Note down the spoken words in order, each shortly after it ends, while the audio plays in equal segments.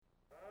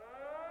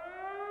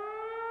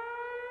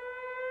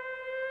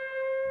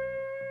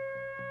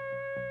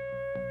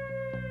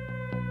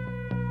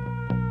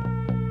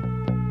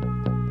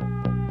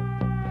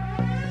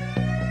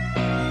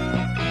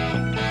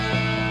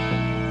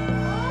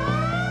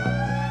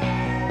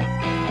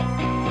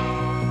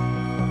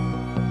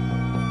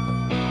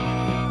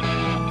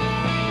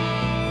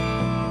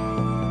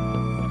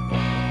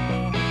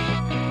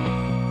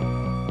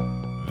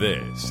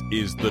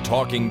is The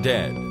Talking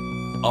Dead,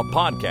 a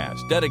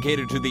podcast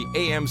dedicated to the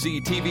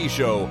AMC TV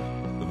show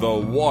The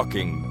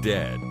Walking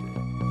Dead.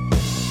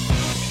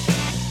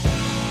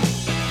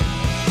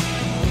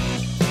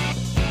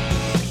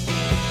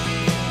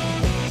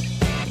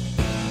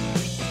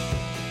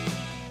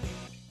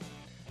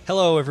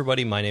 Hello,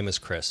 everybody. My name is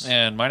Chris.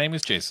 And my name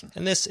is Jason.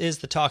 And this is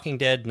The Talking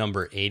Dead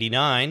number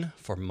 89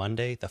 for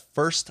Monday, the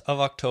 1st of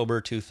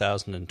October,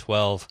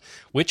 2012,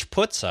 which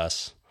puts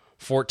us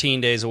 14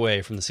 days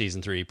away from the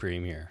Season 3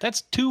 premiere.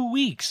 That's 2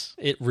 weeks.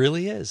 It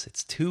really is.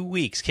 It's 2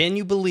 weeks. Can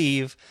you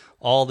believe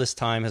all this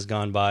time has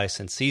gone by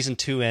since Season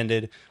 2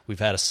 ended?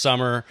 We've had a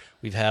summer.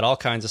 We've had all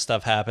kinds of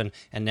stuff happen.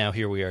 And now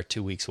here we are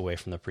 2 weeks away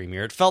from the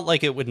premiere. It felt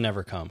like it would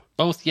never come.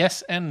 Both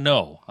yes and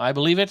no. I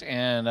believe it,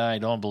 and I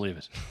don't believe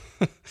it.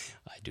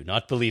 I do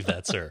not believe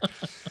that, sir.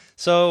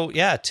 So,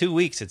 yeah, 2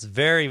 weeks. It's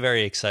very,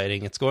 very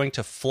exciting. It's going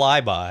to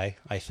fly by,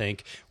 I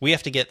think. We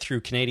have to get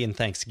through Canadian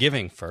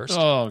Thanksgiving first.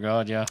 Oh,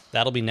 God, yeah.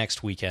 That'll be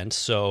next weekend.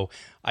 So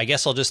I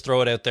guess I'll just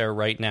throw it out there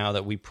right now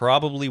that we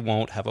probably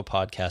won't have a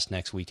podcast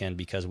next weekend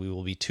because we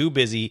will be too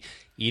busy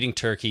eating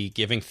turkey,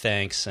 giving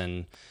thanks,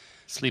 and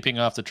sleeping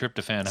off the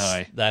tryptophan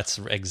high. That's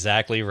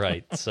exactly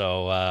right.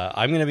 So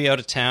I'm going to be out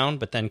of town,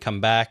 but then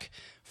come back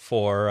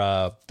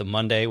for the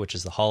Monday, which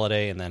is the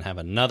holiday, and then have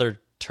another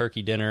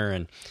turkey dinner,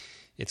 and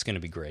it's going to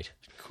be great.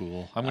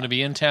 Cool. I'm going to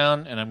be in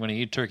town, and I'm going to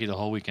eat turkey the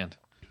whole weekend.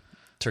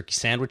 Turkey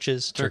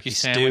sandwiches, turkey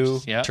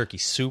sandwiches, stew, yeah. turkey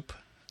soup,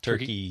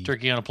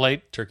 turkey on a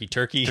plate, turkey,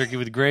 turkey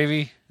with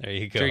gravy. There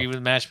you go. Turkey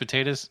with mashed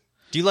potatoes.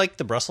 Do you like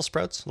the Brussels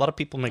sprouts? A lot of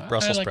people make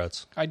Brussels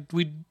sprouts.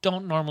 We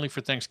don't normally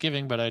for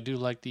Thanksgiving, but I do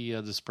like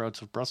the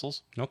sprouts of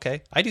Brussels.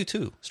 Okay. I do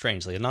too,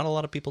 strangely. Not a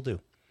lot of people do.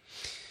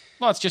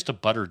 Well, it's just a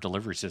butter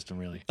delivery system,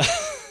 really.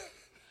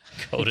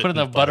 You put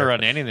enough butter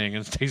on anything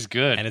and it tastes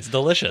good. And it's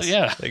delicious.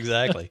 Yeah.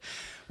 Exactly.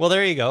 Well,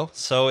 there you go.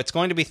 So it's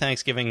going to be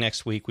Thanksgiving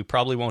next week. We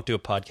probably won't do a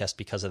podcast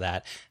because of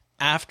that.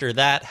 After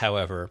that,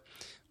 however,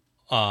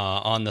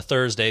 on the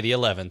Thursday, the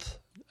 11th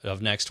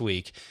of next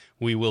week,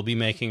 we will be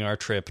making our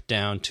trip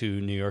down to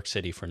New York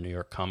City for New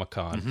York Comic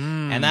Con.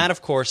 Mm-hmm. And that,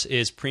 of course,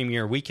 is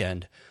premiere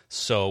weekend.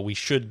 So we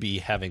should be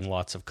having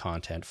lots of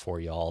content for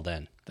you all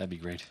then. That'd be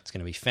great. It's going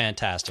to be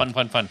fantastic.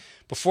 Fun.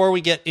 Before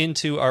we get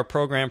into our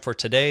program for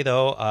today,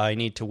 though, I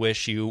need to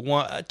wish you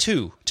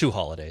two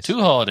holidays.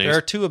 Two holidays. There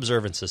are two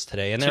observances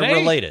today, and they're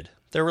related.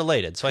 They're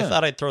related, so I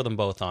thought I'd throw them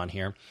both on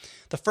here.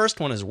 The first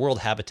one is World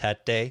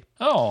Habitat Day.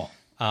 Oh.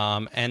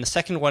 And the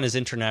second one is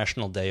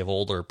International Day of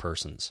Older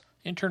Persons.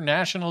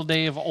 International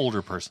Day of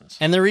Older Persons.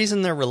 And the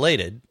reason they're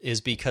related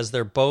is because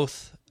they're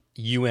both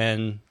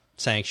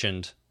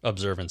UN-sanctioned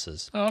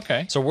observances. Oh,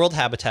 okay. So World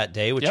Habitat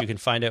Day, which you can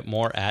find out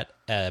more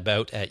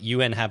about at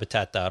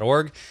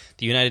unhabitat.org.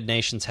 The United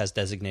Nations has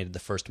designated the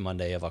first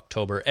Monday of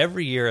October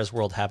every year as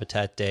World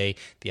Habitat Day.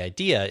 The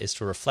idea is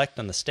to reflect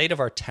on the state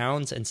of our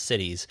towns and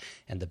cities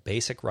and the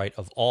basic right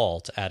of all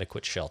to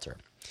adequate shelter.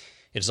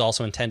 It is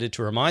also intended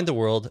to remind the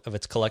world of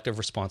its collective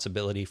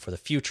responsibility for the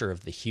future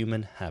of the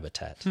human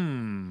habitat.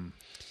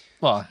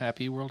 Well,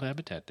 happy World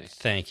Habitat Day.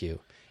 Thank you.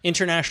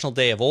 International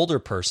Day of Older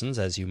Persons,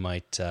 as you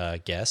might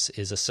guess,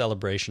 is a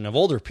celebration of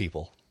older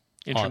people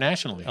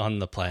internationally on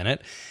the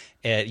planet.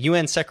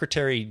 UN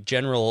Secretary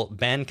General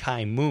Ban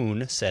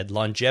Ki-moon said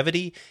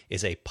longevity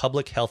is a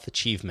public health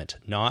achievement,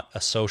 not a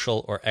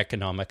social or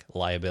economic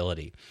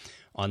liability.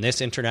 On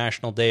this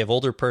International Day of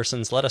Older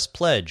Persons, let us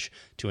pledge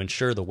to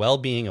ensure the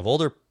well-being of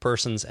older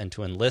persons and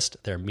to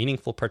enlist their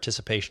meaningful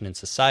participation in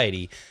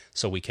society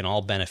so we can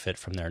all benefit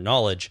from their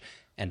knowledge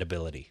and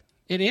ability.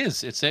 It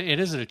is. It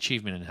is an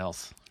achievement in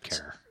health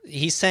care.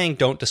 He's saying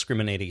don't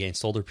discriminate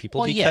against older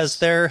people because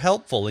they're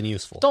helpful and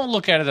useful. Don't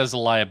look at it as a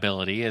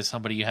liability, as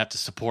somebody you have to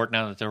support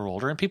now that they're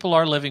older. And people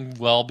are living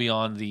well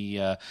beyond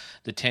the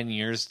 10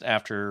 years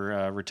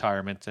after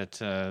retirement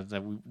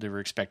that they were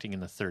expecting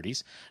in the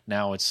 30s.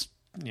 Now it's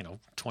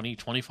 20,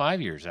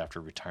 25 years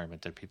after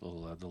retirement that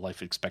people, the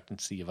life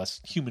expectancy of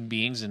us human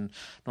beings in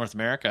North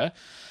America.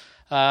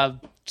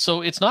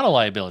 So it's not a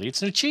liability.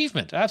 It's an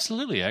achievement.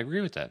 Absolutely. I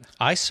agree with that.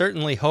 I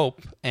certainly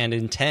hope and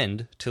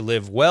intend to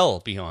live well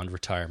beyond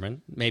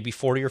retirement, maybe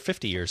 40 or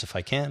 50 years if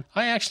I can.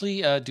 I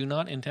actually do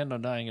not intend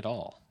on dying at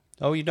all.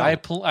 Oh, you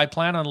don't? I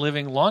plan on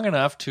living long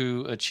enough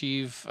to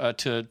achieve,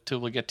 till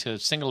we get to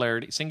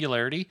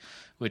singularity,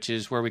 which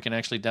is where we can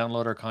actually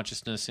download our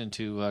consciousness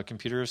into a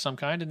computer of some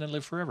kind and then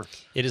live forever.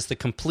 It is the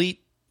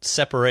complete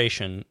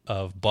separation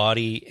of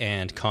body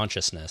and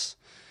consciousness.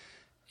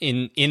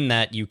 In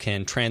that you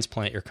can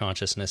transplant your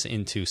consciousness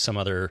into some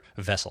other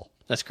vessel.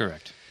 That's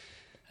correct.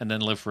 And then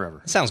live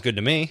forever. Sounds good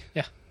to me.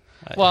 Yeah.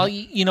 Well,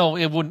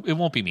 it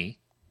won't be me.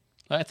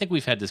 I think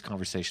we've had this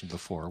conversation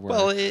before.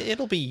 Well,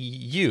 it'll be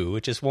you.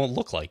 It just won't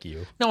look like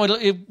you. No,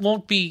 it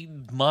won't be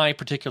my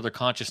particular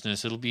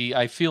consciousness.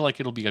 I feel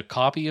like it'll be a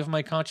copy of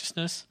my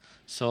consciousness.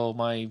 So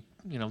my,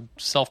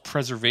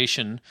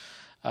 self-preservation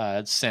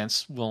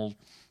sense will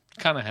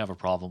kind of have a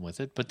problem with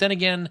it. But then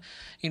again,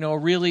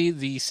 really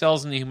the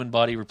cells in the human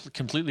body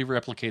completely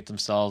replicate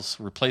themselves,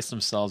 replace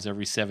themselves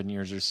every 7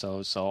 years or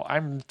so. So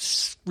I'm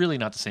really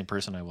not the same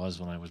person I was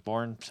when I was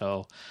born.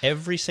 So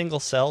Every single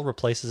cell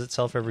replaces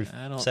itself every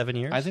 7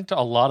 years? I think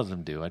a lot of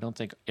them do. I don't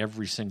think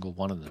every single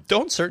one of them.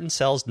 Don't certain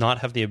cells not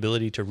have the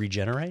ability to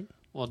regenerate?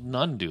 Well,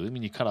 none do. I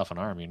mean, you cut off an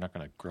arm, you're not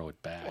going to grow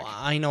it back. Well,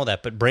 I know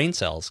that, but brain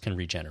cells can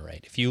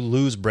regenerate. If you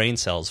lose brain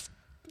cells,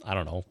 I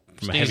don't know,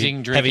 from Sneezing, a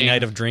heavy drinking,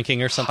 night of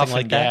drinking or something huffing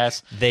like that,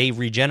 gas. they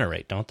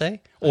regenerate, don't they?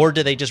 Or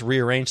do they just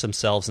rearrange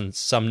themselves and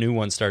some new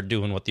ones start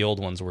doing what the old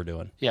ones were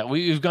doing? Yeah,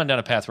 we've gone down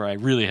a path where I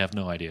really have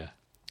no idea.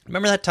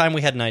 Remember that time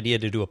we had an idea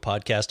to do a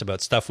podcast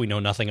about stuff we know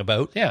nothing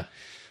about? Yeah.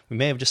 We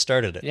may have just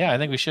started it. Yeah, I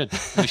think we should.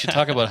 We should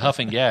talk about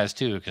huffing gas,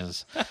 too,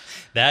 because...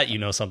 That you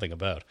know something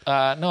about.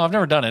 no, I've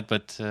never done it,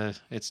 but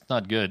it's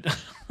not good.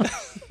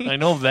 I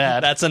know that.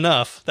 That's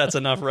enough. That's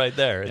enough right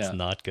there. It's Yeah.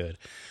 not good.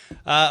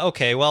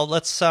 Okay, well,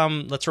 let's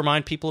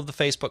remind people of the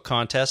Facebook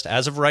contest.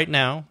 As of right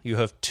now, you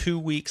have 2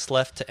 weeks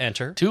left to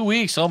enter. 2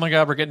 weeks. Oh, my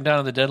God, we're getting down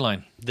to the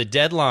deadline. The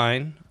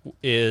deadline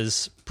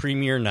is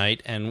premiere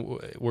night, and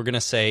we're going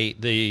to say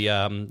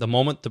the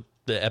moment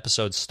the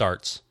episode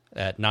starts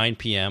at 9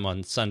 p.m.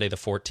 on Sunday the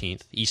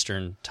 14th,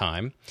 Eastern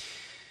Time.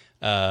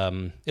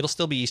 It'll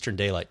still be Eastern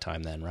Daylight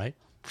Time then, right?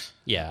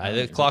 Yeah,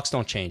 the clocks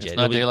don't change It's yet.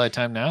 not daylight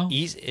time now?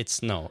 It is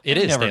I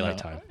daylight never know.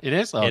 time. It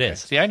is? Okay. is.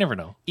 See, I never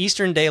know.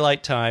 Eastern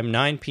Daylight Time,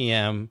 9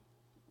 p.m.,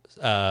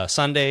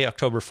 Sunday,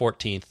 October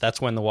 14th.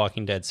 That's when The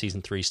Walking Dead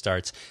Season 3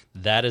 starts.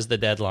 That is the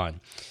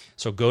deadline.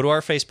 So go to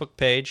our Facebook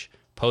page,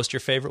 post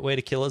your favorite way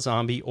to kill a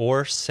zombie,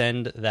 or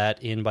send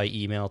that in by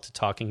email to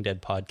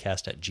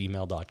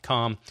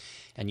talkingdeadpodcast@gmail.com,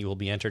 and you will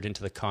be entered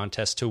into the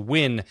contest to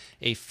win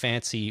a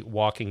fancy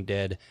Walking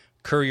Dead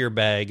courier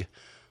bag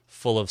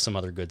full of some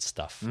other good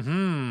stuff.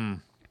 Mm-hmm.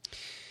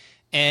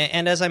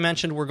 And as I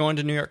mentioned, we're going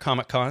to New York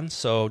Comic Con,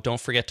 so don't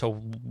forget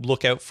to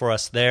look out for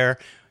us there.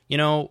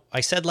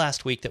 I said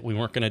last week that we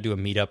weren't going to do a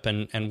meetup,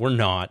 and we're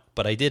not,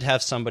 but I did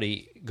have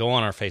somebody go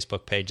on our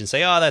Facebook page and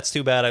say, oh, that's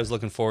too bad. I was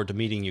looking forward to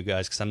meeting you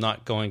guys because I'm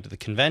not going to the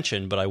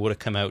convention, but I would have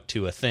come out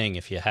to a thing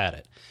if you had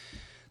it,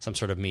 some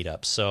sort of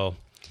meetup. So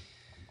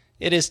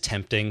it is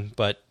tempting,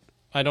 but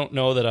I don't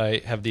know that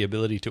I have the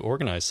ability to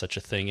organize such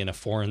a thing in a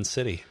foreign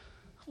city.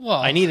 Well,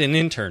 I need an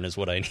intern is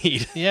what I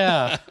need.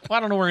 Yeah. Well,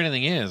 I don't know where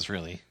anything is,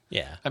 really.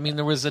 Yeah. I mean,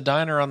 there was a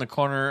diner on the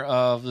corner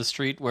of the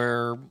street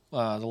where the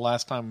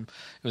last time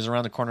it was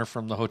around the corner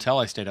from the hotel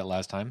I stayed at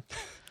last time.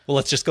 Well,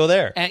 let's just go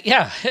there.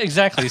 Yeah,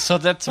 exactly. So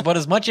that's about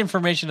as much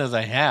information as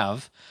I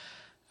have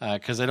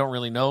because I don't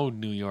really know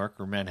New York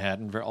or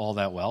Manhattan all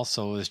that well.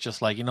 So it's just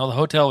like, the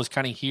hotel was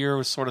kind of here,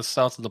 was sort of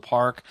south of the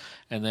park.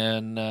 And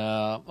then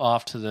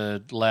off to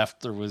the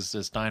left, there was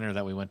this diner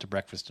that we went to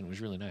breakfast and it was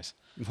really nice.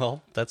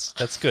 Well,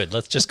 that's good.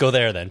 Let's just go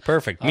there then.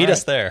 Perfect. Meet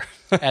us there.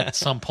 At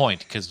some point,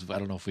 because I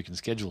don't know if we can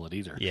schedule it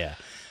either. Yeah.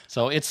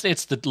 So it's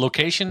the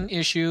location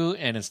issue,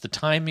 and it's the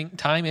time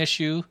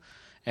issue,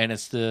 and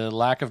it's the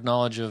lack of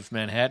knowledge of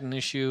Manhattan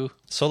issue.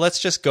 So let's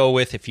just go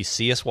with, if you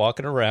see us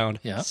walking around,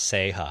 Yeah.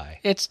 say hi.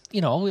 It's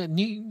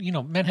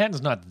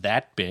Manhattan's not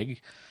that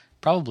big.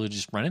 Probably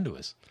just run into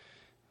us.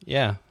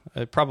 Yeah,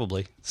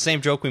 probably. Same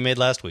joke we made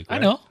last week,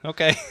 right? I know.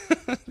 Okay.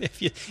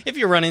 If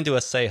you run into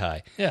us, say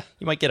hi. Yeah.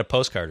 You might get a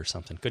postcard or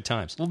something. Good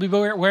times. We'll be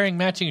wearing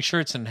matching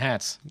shirts and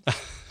hats.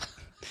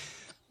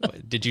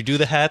 Did you do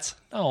the hats?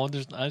 No,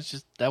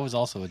 that was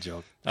also a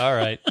joke. All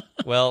right.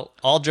 Well,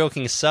 all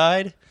joking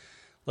aside,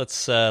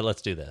 let's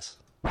do this.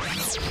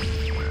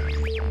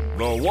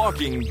 The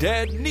Walking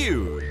Dead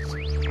News.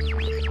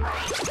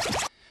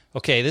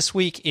 Okay, this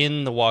week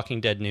in The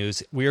Walking Dead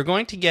news, we are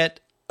going to get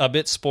a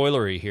bit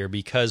spoilery here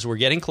because we're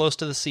getting close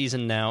to the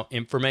season now.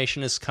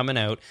 Information is coming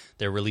out.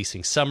 They're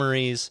releasing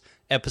summaries,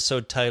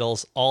 episode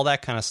titles, all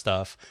that kind of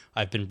stuff.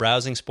 I've been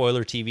browsing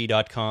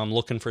SpoilerTV.com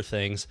looking for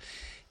things,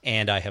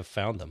 and I have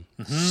found them.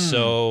 Mm-hmm.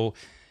 So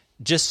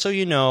just so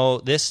you know,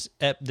 this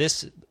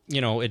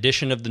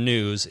edition of the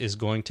news is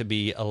going to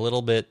be a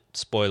little bit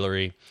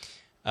spoilery.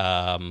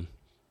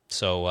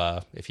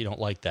 So if you don't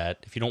like that,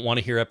 if you don't want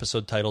to hear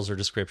episode titles or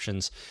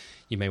descriptions,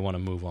 you may want to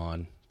move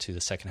on to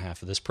the second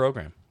half of this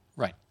program.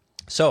 Right.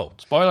 So,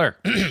 spoiler.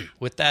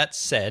 With that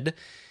said,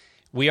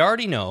 we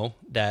already know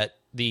that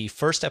the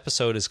first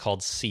episode is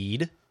called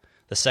Seed,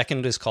 the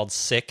second is called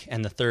Sick,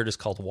 and the third is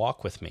called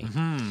Walk With Me.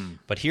 Mm-hmm.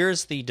 But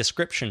here's the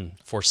description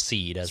for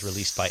Seed as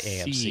released by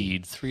AMC.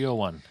 Seed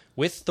 301.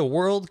 With the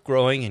world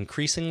growing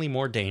increasingly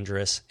more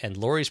dangerous and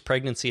Laurie's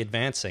pregnancy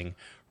advancing,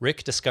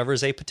 Rick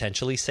discovers a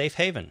potentially safe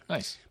haven.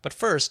 Nice. But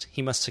first,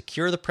 he must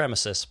secure the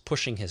premises,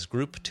 pushing his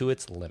group to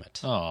its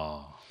limit.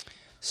 Oh.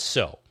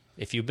 So,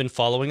 if you've been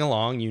following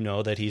along, you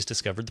know that he's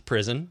discovered the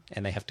prison,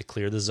 and they have to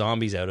clear the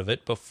zombies out of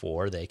it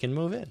before they can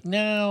move in.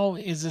 Now,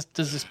 does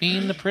this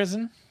mean the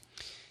prison?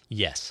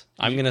 Yes.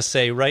 I'm going to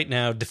say right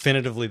now,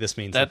 definitively this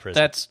means the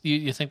prison.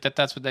 You think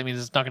that's what that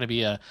means? It's not going to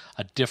be a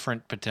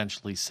different,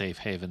 potentially safe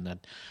haven that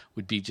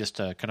would be just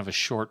kind of a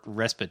short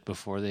respite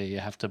before they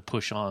have to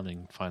push on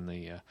and find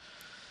the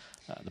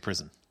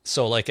prison.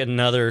 So like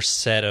another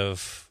set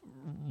of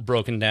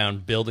broken down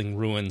building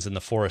ruins in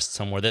the forest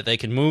somewhere that they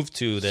can move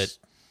to that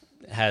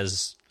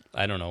has,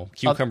 I don't know,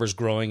 cucumbers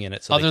growing in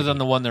it. So Other than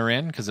the one they're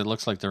in, because it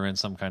looks like they're in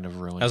some kind of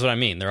ruin. that's what I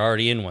mean. They're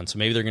already in one. So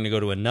maybe they're going to go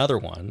to another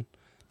one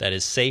that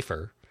is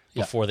safer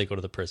before they go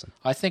to the prison.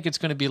 I think it's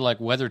going to be like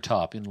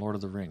Weathertop in Lord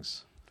of the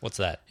Rings. What's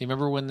that? You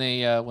remember when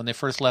they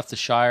first left the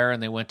Shire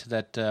and they went to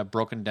that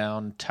broken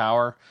down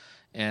tower,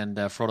 and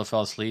Frodo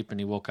fell asleep and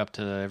he woke up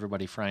to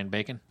everybody frying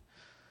bacon?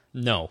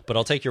 No, but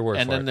I'll take your word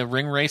And for then it. the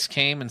ring race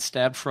came and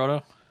stabbed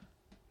Frodo.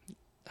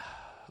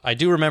 I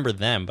do remember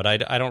them, but I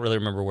don't really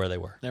remember where they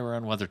were. They were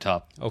on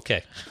Weathertop.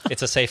 Okay.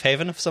 It's a safe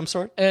haven of some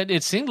sort? And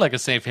it seemed like a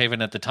safe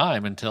haven at the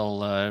time until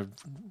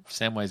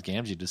Samwise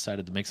Gamgee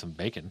decided to make some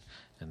bacon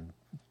and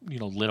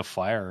lit a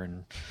fire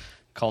and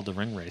called the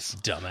ring race.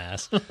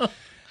 Dumbass.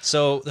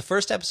 So the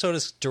first episode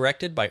is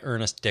directed by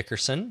Ernest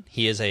Dickerson.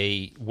 He is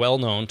a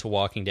well-known to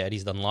Walking Dead.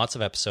 He's done lots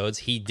of episodes.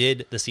 He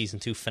did the season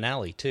 2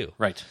 finale, too.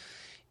 Right.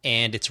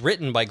 And it's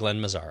written by Glenn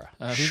Mazzara,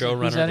 who's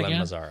showrunner that Glenn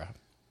again? Mazzara.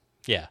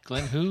 Yeah,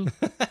 Glenn who?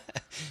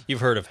 you've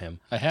heard of him.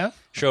 I have?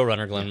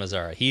 Showrunner Glenn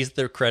Mazzara. He's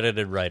the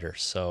credited writer,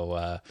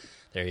 so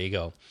there you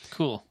go.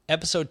 Cool.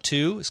 Episode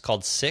 2 is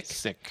called Sick.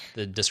 Sick.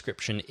 The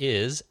description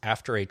is,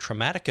 after a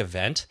traumatic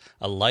event,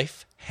 a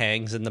life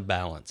hangs in the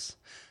balance.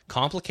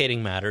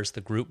 Complicating matters,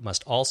 the group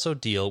must also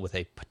deal with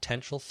a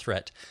potential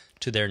threat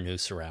to their new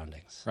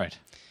surroundings. Right.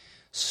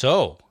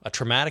 So, a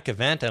traumatic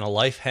event and a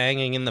life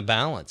hanging in the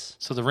balance.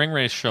 So the ring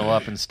race show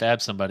up and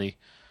stab somebody,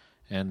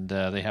 and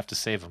they have to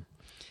save him.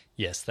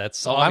 Yes, that's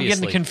So I'm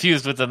obviously, getting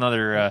confused with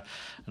another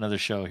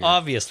show here.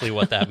 obviously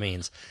what that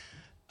means.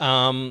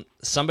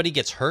 Somebody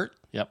gets hurt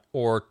Yep.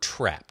 or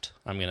trapped,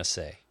 I'm going to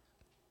say.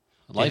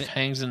 Life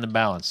hangs in the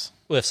balance.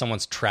 Well, if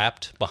someone's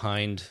trapped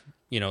behind,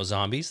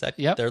 zombies, that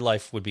Yep. their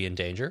life would be in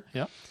danger.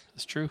 Yep,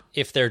 that's true.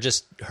 If they're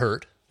just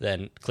hurt,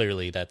 then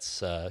clearly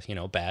that's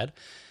bad.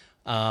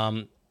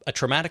 A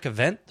traumatic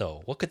event,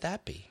 though, what could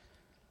that be?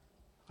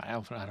 I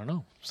don't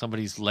know.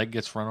 Somebody's leg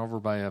gets run over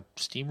by a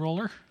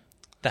steamroller?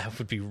 That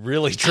would be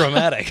really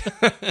traumatic.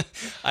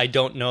 I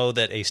don't know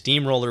that a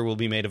steamroller will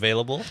be made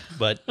available,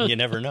 but you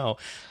never know.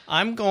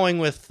 I'm going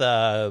with.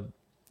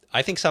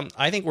 I think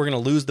we're going to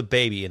lose the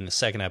baby in the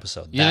second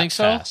episode. You think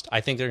so? Fast.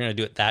 I think they're going to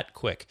do it that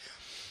quick.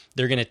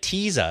 They're going to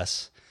tease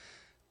us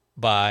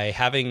by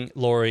having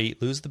Lori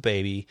lose the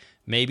baby,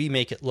 maybe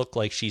make it look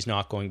like she's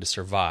not going to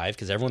survive,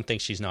 because everyone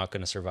thinks she's not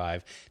going to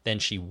survive. Then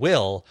she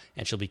will,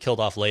 and she'll be killed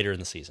off later in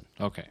the season.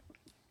 Okay.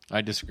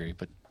 I disagree,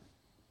 but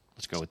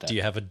let's go with that. Do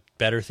you have a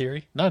better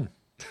theory? None.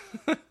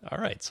 All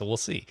right, so we'll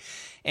see.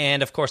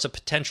 And, of course, a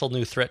potential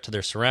new threat to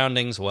their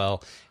surroundings.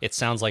 Well, it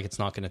sounds like it's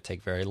not going to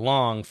take very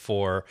long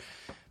for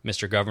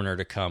Mr. Governor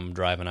to come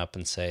driving up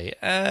and say,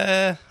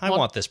 I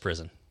want this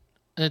prison.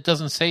 It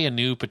doesn't say a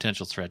new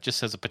potential threat. It just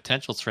says a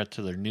potential threat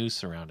to their new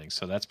surroundings.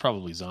 So that's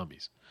probably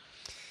zombies.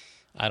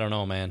 I don't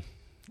know, man.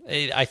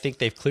 I think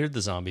they've cleared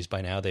the zombies by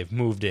now. They've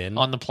moved in.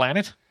 On the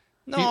planet?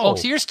 No. Oh,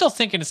 so you're still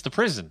thinking it's the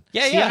prison.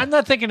 Yeah, See, yeah. I'm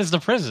not thinking it's the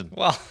prison.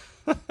 Well,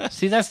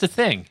 See, that's the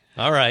thing.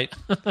 all right.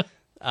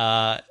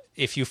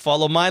 If you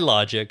follow my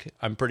logic,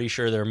 I'm pretty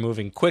sure they're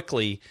moving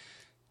quickly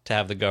to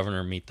have the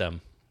governor meet up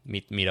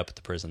at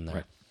the prison there.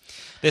 Right.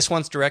 This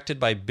one's directed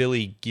by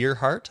Billy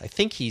Gearhart. I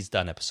think he's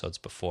done episodes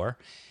before.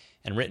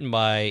 And written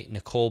by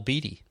Nicole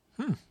Beatty.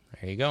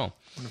 There you go. I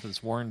wonder if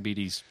it's Warren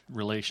Beatty's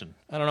relation.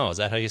 I don't know. Is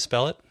that how you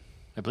spell it?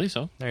 I believe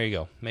so. There you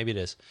go. Maybe it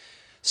is.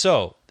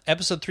 So,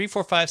 episode 3,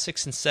 4, 5,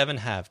 6, and 7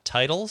 have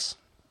titles.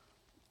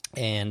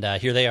 And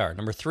here they are.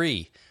 Number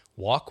 3,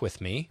 Walk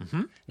With Me.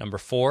 Mm-hmm. Number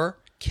 4,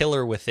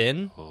 Killer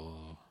Within.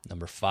 Oh.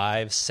 Number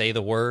 5, Say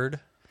the Word.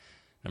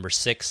 Number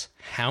 6,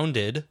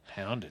 Hounded.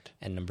 Hounded.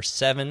 And number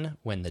 7,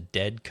 When the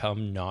Dead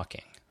Come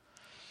Knocking.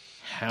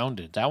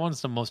 Hounded. That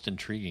one's the most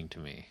intriguing to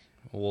me.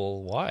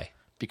 Well, why?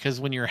 Because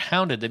when you're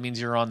hounded, that means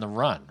you're on the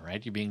run,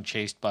 right? You're being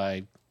chased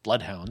by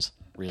bloodhounds,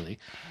 really.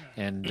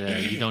 And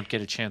you don't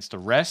get a chance to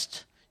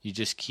rest. You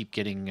just keep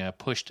getting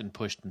pushed and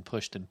pushed and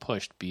pushed and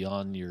pushed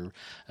beyond your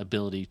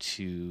ability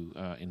to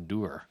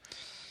endure.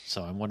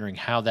 So I'm wondering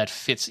how that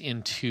fits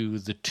into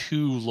the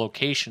 2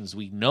 locations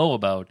we know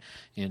about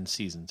in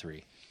Season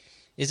 3.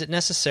 Is it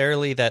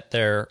necessarily that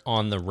they're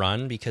on the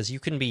run? Because you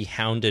can be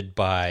hounded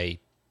by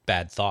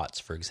bad thoughts,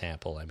 for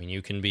example. I mean,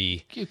 you can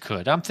be... You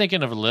could. I'm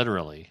thinking of it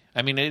literally.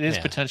 I mean, it is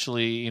Yeah.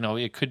 potentially,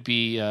 it could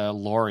be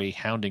Lori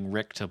hounding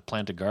Rick to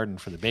plant a garden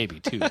for the baby,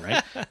 too,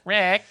 right?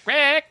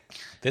 Rick,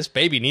 This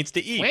baby needs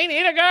to eat. we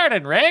need a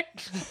garden, Rick.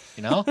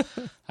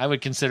 I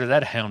would consider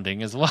that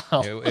hounding as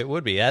well. It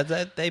would be.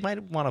 They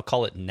might want to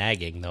call it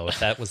nagging, though, if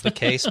that was the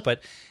case.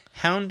 But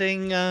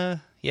hounding, I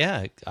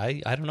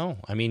don't know.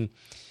 I mean,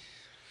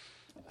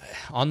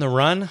 on the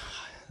run,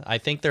 I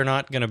think they're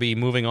not going to be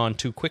moving on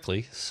too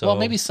quickly. So Well,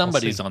 maybe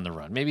somebody's we'll see. on the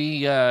run.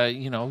 Maybe,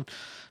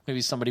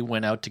 maybe somebody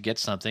went out to get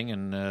something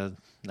and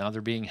now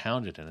they're being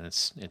hounded and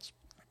it's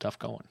tough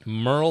going.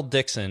 Merle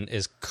Dixon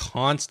is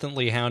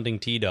constantly hounding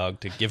T-Dog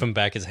to give him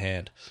back his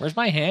hand. Where's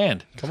my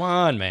hand? Come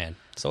on, man.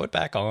 Sew it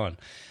back on.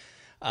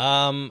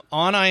 On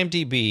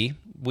IMDb,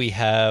 we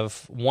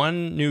have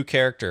one new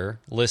character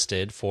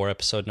listed for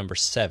episode number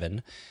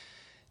 7.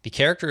 The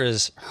character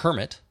is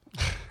Hermit.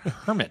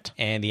 Hermit.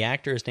 And the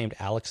actor is named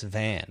Alex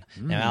Van.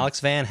 Now, Alex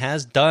Van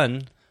has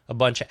done a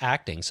bunch of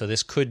acting, so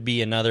this could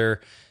be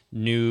another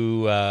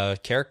new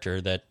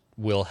character that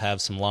will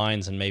have some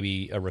lines and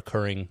maybe a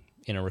recurring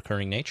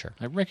nature.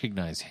 I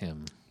recognize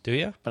him. Do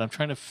you? But I'm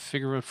trying to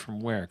figure out from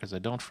where, because I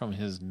don't from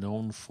his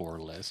known for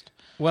list.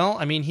 Well,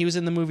 I mean, he was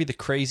in the movie The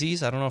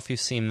Crazies. I don't know if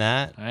you've seen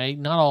that.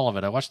 Not all of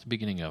it. I watched the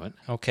beginning of it.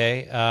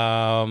 Okay.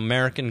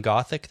 American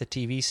Gothic, the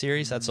TV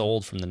series. That's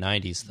old, from the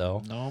 90s,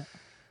 though. No.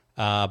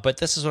 But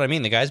this is what I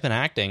mean. The guy's been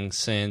acting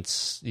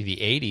since the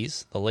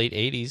 80s, the late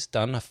 80s,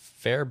 done a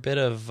fair bit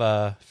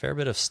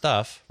of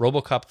stuff.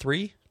 RoboCop 3.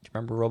 Do you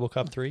remember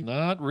RoboCop 3?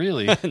 Not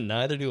really.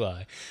 Neither do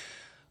I.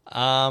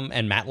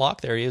 And Matlock.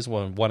 There he is,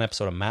 one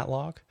episode of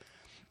Matlock.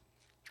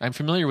 I'm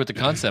familiar with the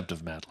concept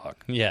of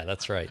Matlock. Yeah,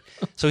 that's right.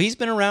 So he's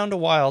been around a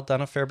while, done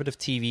a fair bit of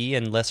TV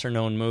and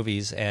lesser-known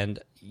movies, and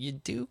he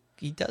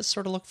does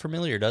sort of look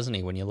familiar, doesn't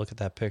he, when you look at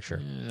that picture?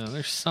 Yeah,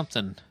 there's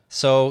something.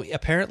 So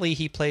apparently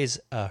he plays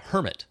a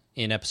hermit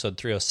in episode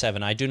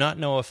 307. I do not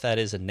know if that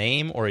is a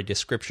name or a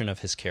description of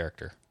his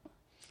character.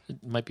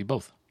 It might be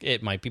both.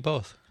 It might be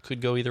both.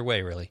 Could go either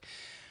way, really.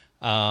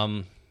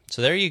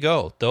 So there you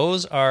go.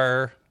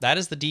 That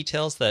is the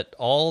details, that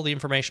all the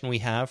information we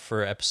have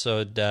for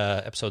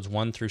episodes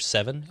 1 through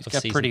 7 He's of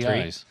got season pretty 3.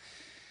 eyes.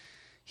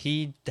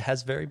 He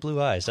has very blue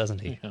eyes,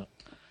 doesn't he? Yeah.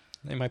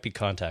 They might be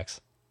contacts.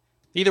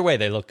 Either way,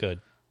 they look good.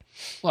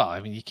 Well,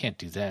 I mean, you can't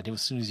do that.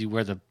 As soon as you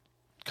wear the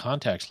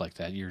contacts like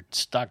that, you're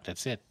stuck.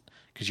 That's it.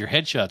 Because your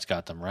headshot's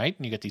got them, right?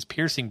 And you got these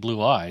piercing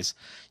blue eyes.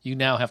 You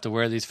now have to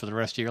wear these for the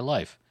rest of your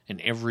life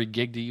in every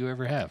gig that you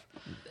ever have.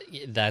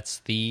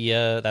 That's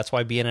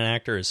why being an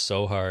actor is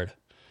so hard.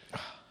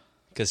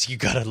 Because you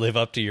got to live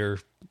up to your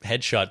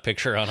headshot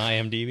picture on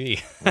IMDb.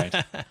 Right.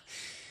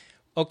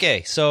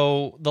 Okay,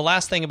 so the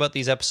last thing about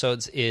these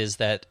episodes is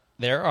that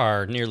there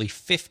are nearly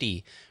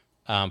 50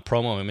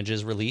 promo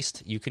images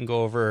released. You can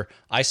go over.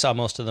 I saw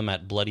most of them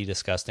at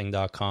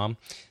bloodydisgusting.com.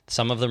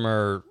 Some of them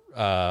are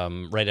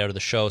right out of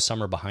the show.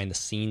 Some are behind the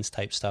scenes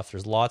type stuff.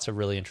 There's lots of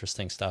really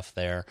interesting stuff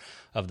there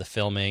of the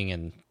filming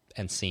and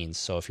scenes.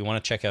 So if you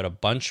want to check out a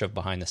bunch of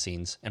behind the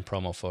scenes and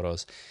promo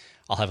photos,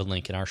 I'll have a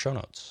link in our show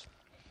notes.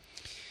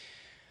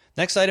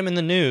 Next item in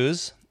the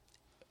news.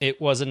 It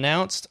was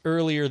announced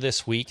earlier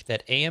this week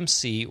that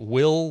AMC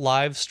will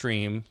live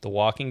stream The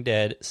Walking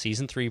Dead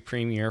Season 3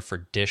 premiere for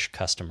Dish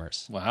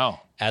customers.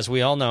 Wow. As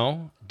we all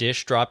know,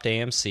 Dish dropped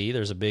AMC.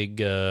 There's a big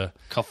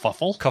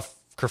Kerfuffle?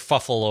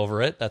 kerfuffle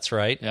over it. That's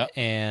right. Yep.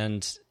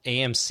 And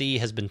AMC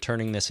has been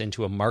turning this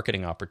into a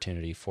marketing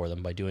opportunity for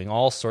them by doing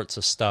all sorts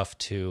of stuff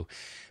to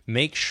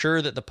make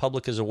sure that the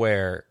public is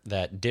aware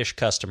that Dish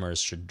customers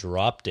should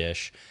drop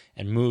Dish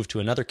and move to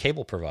another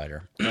cable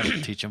provider.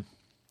 Teach them.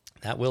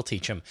 That will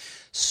teach them.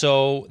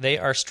 So they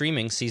are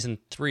streaming Season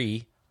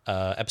 3,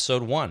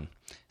 Episode 1,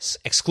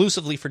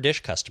 exclusively for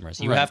Dish customers.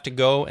 You have to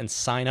go and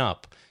sign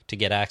up to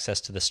get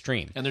access to the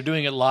stream. And they're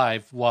doing it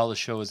live while the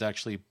show is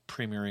actually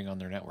premiering on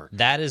their network.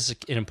 That is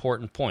an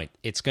important point.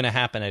 It's going to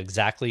happen at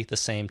exactly the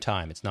same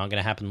time. It's not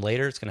going to happen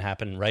later. It's going to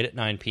happen right at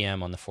 9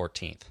 p.m. on the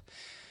 14th.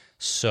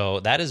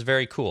 So that is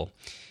very cool.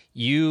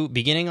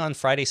 Beginning on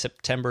Friday,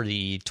 September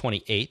the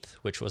 28th,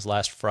 which was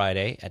last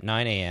Friday at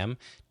 9 a.m.,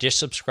 Dish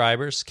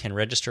subscribers can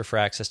register for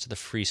access to the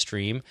free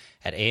stream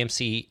at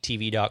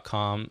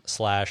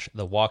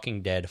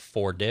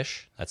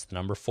amctv.com/thewalkingdead4dish. That's the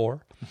number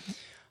 4.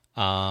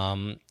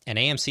 And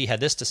AMC had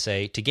this to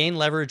say: to gain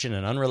leverage in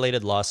an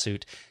unrelated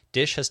lawsuit,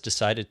 Dish has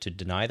decided to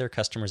deny their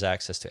customers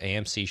access to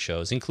AMC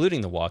shows,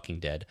 including The Walking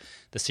Dead,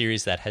 the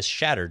series that has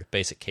shattered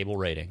basic cable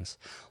ratings.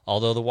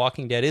 Although The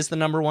Walking Dead is the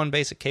number 1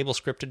 basic cable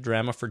scripted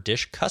drama for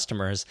Dish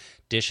customers,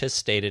 Dish has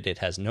stated it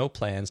has no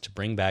plans to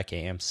bring back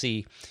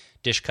AMC.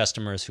 Dish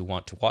customers who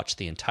want to watch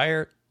the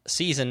entire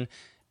season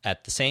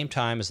at the same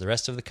time as the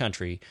rest of the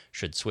country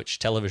should switch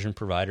television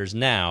providers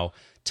now.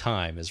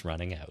 Time is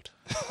running out.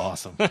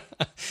 Awesome.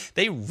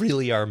 They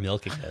really are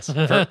milking this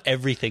for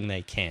everything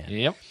they can.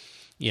 Yep.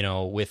 You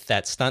know, with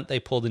that stunt they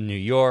pulled in New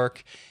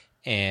York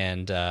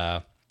and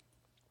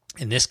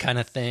this kind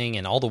of thing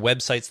and all the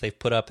websites they've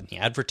put up and the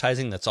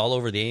advertising that's all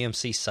over the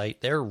AMC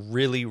site, they're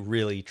really,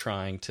 really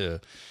trying to,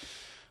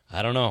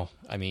 I don't know.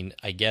 I mean,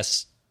 I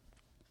guess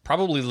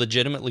probably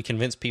legitimately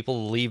convince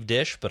people to leave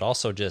Dish, but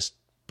also just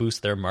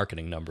boost their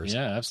marketing numbers.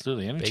 Yeah,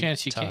 absolutely. Any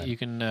chance you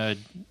can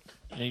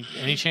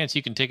any chance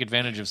you can take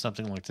advantage of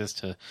something like this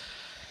to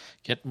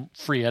get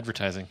free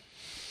advertising?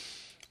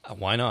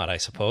 Why not, I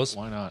suppose?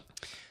 Why not?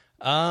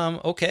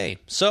 Okay,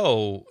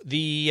 so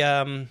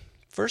the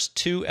first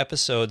 2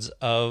 episodes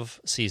of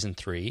Season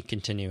 3,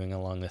 continuing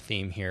along the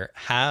theme here,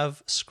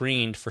 have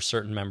screened for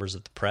certain members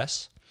of the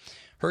press.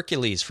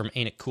 Hercules from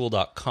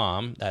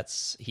AintItCool.com,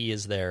 he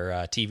is their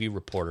TV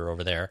reporter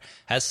over there,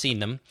 has seen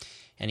them,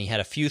 and he had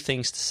a few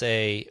things to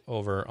say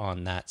over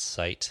on that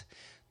site.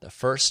 The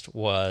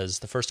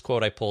first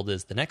quote I pulled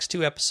is, "The next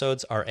 2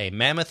 episodes are a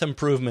mammoth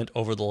improvement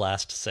over the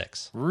last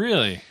 6."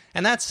 Really?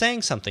 And that's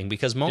saying something,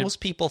 because most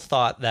people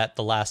thought that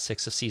the last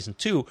 6 of season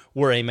 2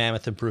 were a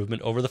mammoth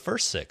improvement over the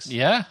first 6.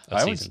 Yeah,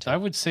 of season 2. I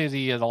would say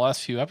the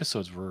last few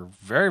episodes were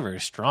very, very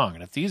strong,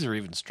 and if these are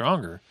even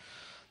stronger,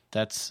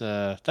 that's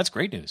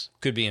great news.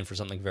 Could be in for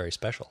something very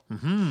special.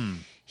 Mm-hmm.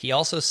 He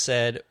also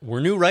said,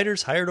 "Were new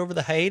writers hired over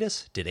the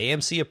hiatus? Did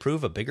AMC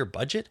approve a bigger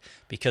budget?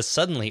 Because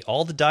suddenly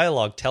all the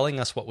dialogue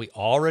telling us what we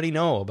already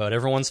know about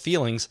everyone's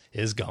feelings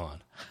is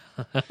gone."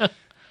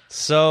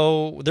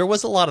 So there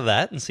was a lot of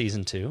that in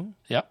season 2.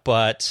 Yeah.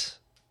 But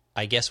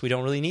I guess we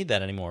don't really need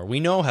that anymore.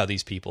 We know how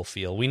these people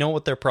feel. We know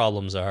what their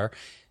problems are.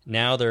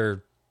 Now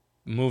they're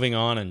moving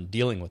on and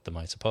dealing with them,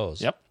 I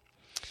suppose. Yep.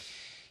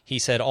 He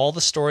said all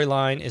the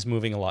storyline is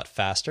moving a lot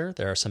faster.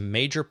 There are some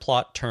major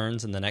plot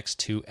turns in the next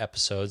 2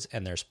 episodes,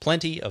 and there's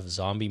plenty of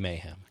zombie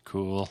mayhem.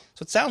 Cool.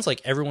 So it sounds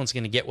like everyone's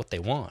going to get what they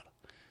want.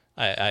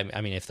 I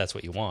mean, if that's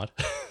what you want.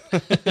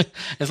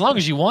 As long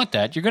as you want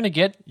that, you're going to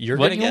get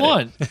what you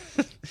want.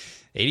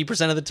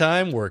 80% of the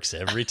time works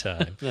every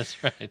time. That's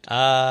right.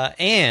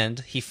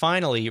 And he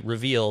finally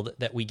revealed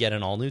that we get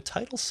an all-new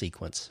title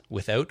sequence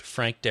without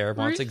Frank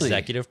Darabont's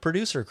executive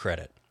producer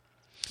credit.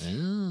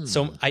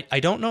 So I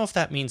don't know if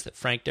that means that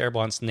Frank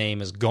Darabont's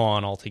name is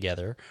gone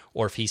altogether,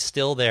 or if he's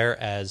still there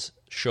as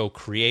show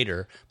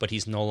creator, but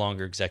he's no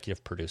longer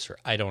executive producer.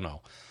 I don't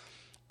know.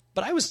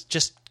 But I was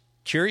just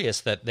curious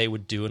that they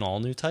would do an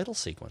all-new title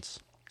sequence.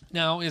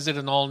 Now, is it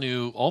an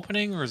all-new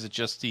opening, or is it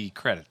just the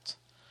credits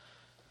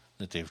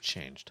that they've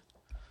changed?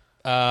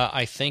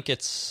 I think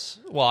it's...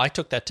 Well, I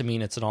took that to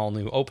mean it's an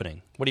all-new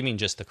opening. What do you mean,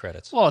 just the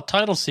credits? Well, a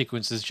title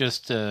sequence is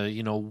just,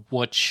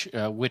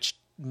 which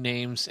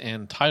names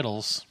and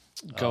titles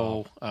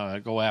go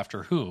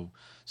after who.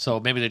 So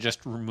maybe they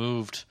just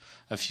removed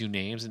a few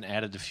names and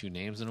added a few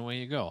names, and away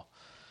you go.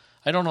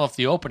 I don't know if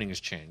the opening has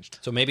changed.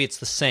 So maybe it's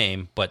the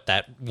same, but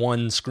that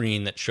one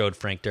screen that showed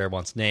Frank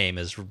Darabont's name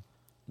is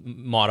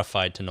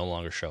modified to no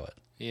longer show it.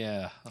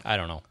 Yeah. I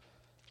don't know.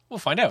 We'll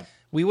find out.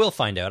 We will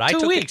find out.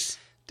 2 weeks.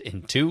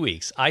 In 2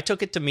 weeks. I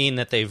took it to mean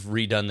that they've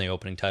redone the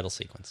opening title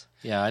sequence.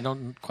 Yeah, I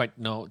don't quite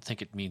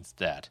think it means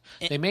that.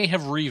 They may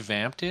have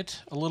revamped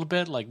it a little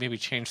bit, like maybe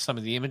changed some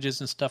of the images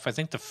and stuff. I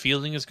think the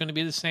feeling is going to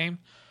be the same,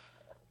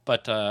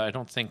 but I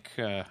don't think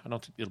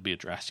it'll be a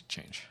drastic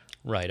change.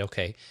 Right,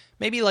 okay.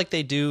 Maybe like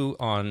they do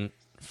on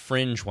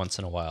Fringe once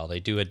in a while. They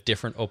do a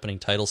different opening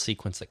title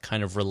sequence that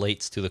kind of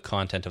relates to the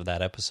content of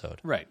that episode.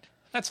 Right.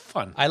 That's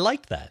fun. I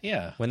liked that.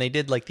 Yeah. When they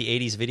did like the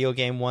 80s video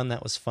game one,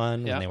 that was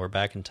fun, Yeah. when they were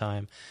back in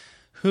time.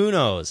 Who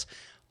knows?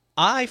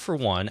 I, for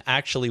one,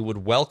 actually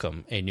would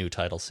welcome a new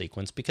title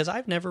sequence because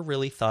I've never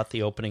really thought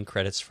the opening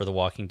credits for The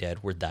Walking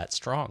Dead were that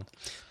strong.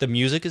 The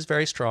music is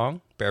very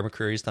strong. Bear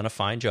McCreary's done a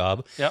fine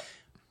job. Yep.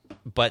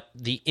 But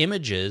the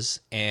images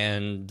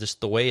and just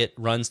the way it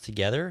runs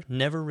together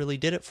never really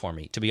did it for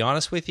me. To be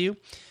honest with you,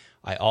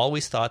 I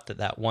always thought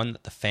that one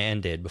that the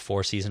fan did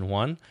before season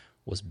 1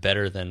 was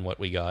better than what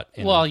we got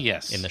in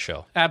the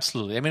show.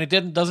 Absolutely. I mean,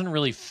 it doesn't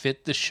really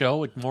fit the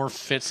show. It more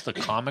fits the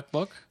comic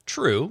book.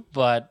 True.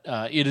 But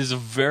it is a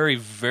very,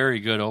 very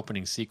good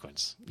opening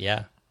sequence.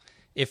 Yeah.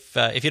 If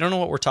you don't know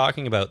what we're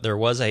talking about, there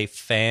was a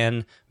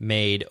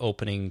fan-made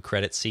opening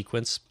credit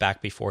sequence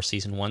back before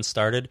season 1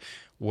 started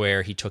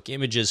where he took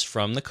images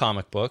from the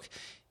comic book,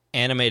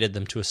 animated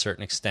them to a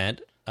certain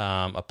extent,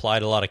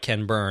 applied a lot of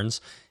Ken Burns,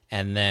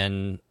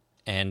 and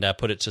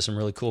put it to some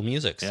really cool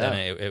music. Yeah.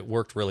 And it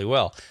worked really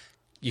well.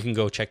 You can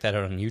go check that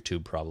out on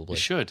YouTube, probably. You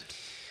should.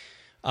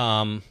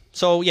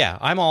 So yeah,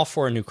 I'm all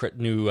for a new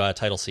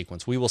title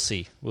sequence. We will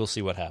see. We'll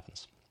see what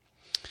happens.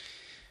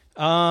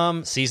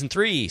 Season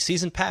 3,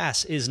 Season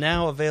Pass is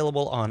now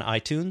available on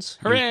iTunes.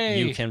 Hooray!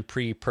 You can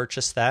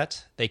pre-purchase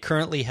that. They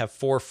currently have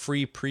 4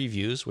 free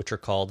previews, which are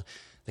called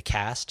The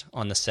Cast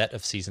on the Set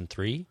of Season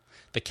 3,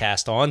 The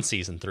Cast on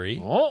Season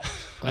 3. Oh,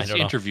 that's don't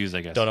know. interviews,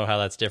 I guess. Don't know how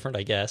that's different,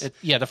 I guess.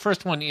 The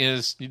first one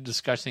is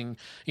discussing,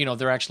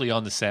 they're actually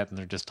on the set and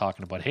they're just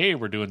talking about, hey,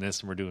 we're doing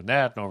this and we're doing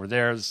that, and over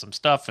there's some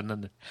stuff, and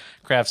then the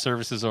craft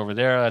services over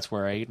there, that's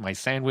where I ate my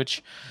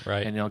sandwich.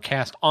 Right. And,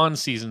 Cast on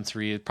Season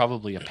 3 is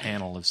probably a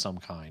panel of some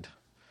kind.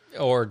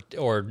 Or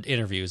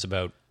interviews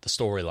about the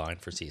storyline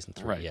for Season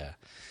 3, Right. Yeah.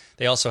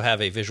 They also have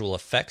a visual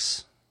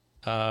effects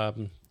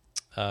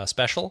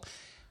special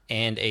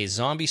and a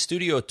zombie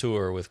studio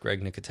tour with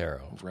Greg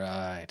Nicotero.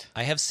 Right.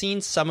 I have seen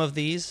some of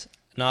these,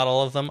 not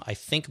all of them. I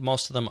think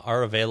most of them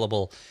are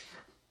available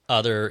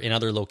in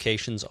other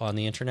locations on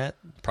the internet,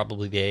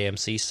 probably the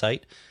AMC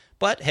site.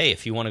 But hey,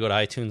 if you want to go to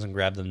iTunes and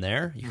grab them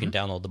there, you can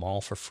download them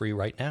all for free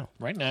right now.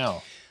 Right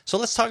now. So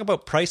let's talk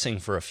about pricing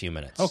for a few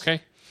minutes.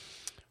 Okay.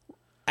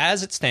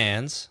 As it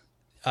stands,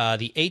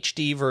 the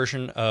HD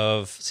version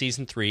of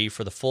Season 3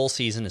 for the full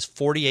season is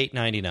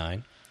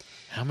 $48.99.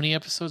 How many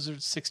episodes are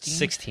 16?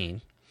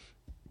 16.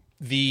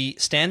 The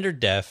standard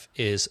def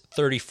is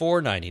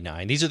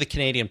 $34.99. These are the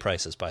Canadian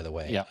prices, by the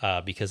way,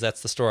 Yeah. because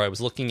that's the store I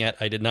was looking at.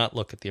 I did not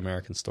look at the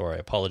American store. I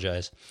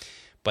apologize.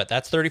 But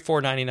that's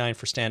 $34.99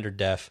 for standard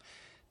def.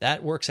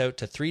 That works out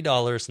to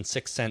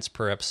 $3.06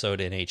 per episode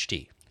in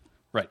HD.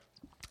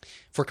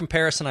 For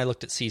comparison, I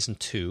looked at season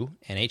 2,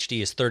 and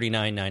HD is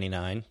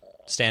 $39.99.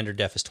 Standard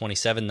def is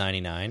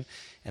 $27.99,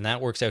 and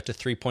that works out to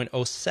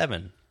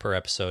 3.07 per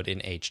episode in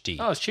HD.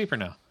 Oh, it's cheaper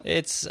now.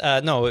 It's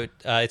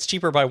it's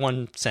cheaper by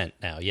 1 cent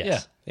now.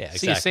 Yes. Yeah, exactly.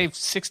 See, you saved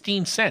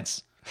 16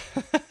 cents.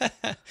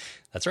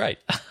 That's right.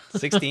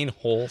 16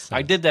 whole cents.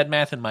 I did that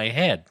math in my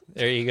head.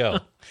 There you go.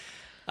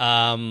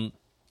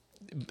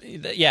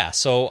 Yeah,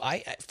 so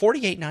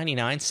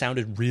 $48.99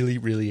 sounded really,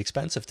 really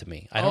expensive to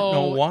me. I don't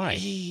know why.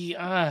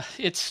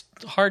 It's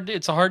hard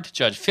to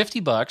judge.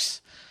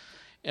 $50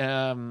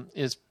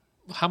 is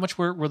how much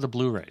were the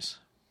Blu-rays?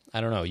 I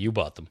don't know. You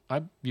bought them.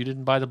 You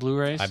didn't buy the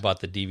Blu-rays? I bought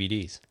the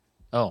DVDs.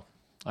 Oh,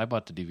 I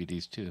bought the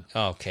DVDs too.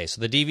 Okay, so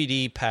the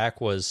DVD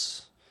pack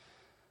wasn't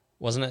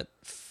it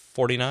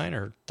 $49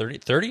 or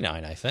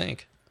 $39, I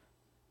think.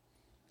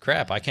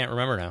 Crap, I can't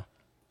remember now.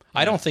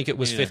 I don't think it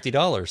was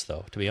 $50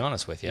 though, to be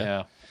honest with you.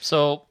 Yeah.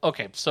 So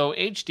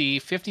HD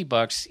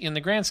 $50 in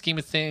the grand scheme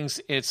of things,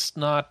 it's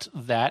not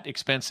that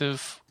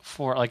expensive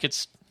for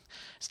it's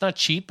not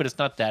cheap, but it's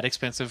not that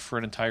expensive for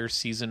an entire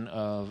season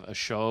of a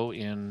show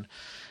in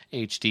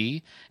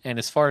HD. And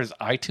as far as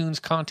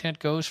iTunes content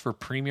goes for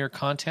premiere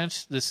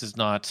content, this is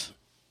not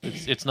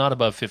it's not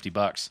above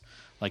 $50.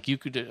 Like you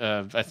could,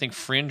 I think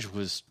Fringe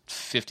was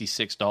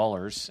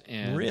 $56.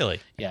 And,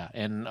 really? Yeah,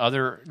 and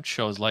other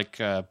shows like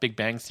Big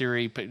Bang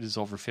Theory is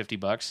over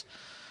 $50.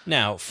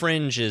 Now,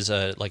 Fringe is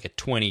like a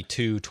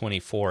 22,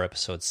 24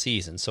 episode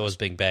season, so is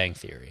Big Bang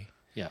Theory.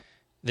 Yeah.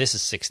 This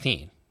is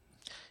 16.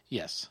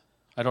 Yes.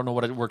 I don't know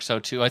what it works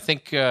out to. I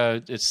think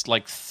it's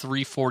like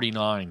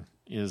 $3.49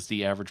 is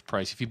the average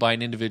price. If you buy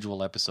an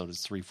individual episode,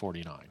 it's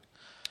 $3.49.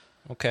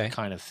 Okay.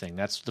 Kind of thing.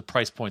 That's the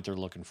price point they're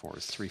looking for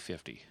is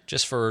 $3.50.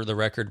 Just for the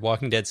record,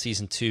 Walking Dead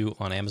Season 2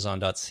 on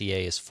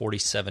Amazon.ca is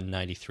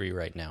 $47.93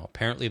 right now.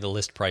 Apparently the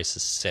list price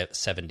is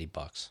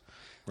 $70.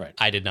 Right.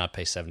 I did not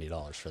pay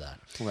 $70 for that.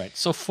 Right.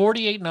 So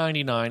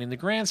 $48.99 in the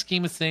grand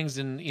scheme of things,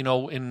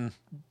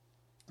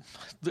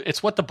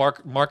 it's what the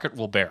market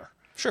will bear.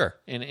 Sure.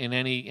 In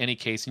any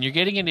case, and you're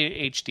getting it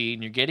in HD,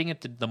 and you're getting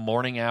it the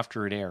morning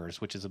after it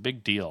airs, which is a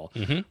big deal.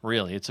 Mm-hmm.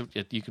 Really,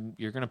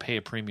 you're going to pay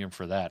a premium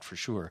for that for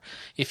sure.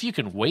 If you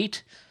can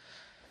wait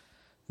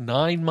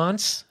 9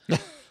 months,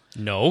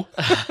 no.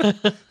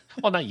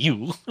 Well, not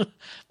you,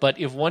 but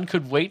if one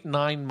could wait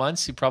 9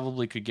 months, you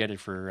probably could get it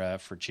for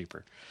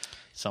cheaper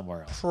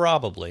somewhere else.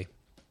 Probably.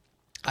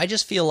 I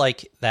just feel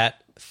like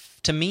that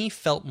to me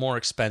felt more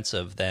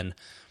expensive than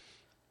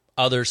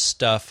other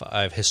stuff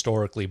I've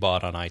historically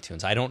bought on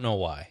iTunes. I don't know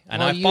why.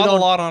 And I've bought a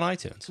lot on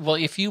iTunes. Well,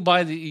 if you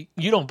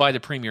don't buy the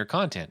premiere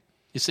content.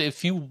 You say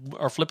if you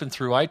are flipping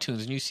through iTunes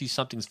and you see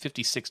something's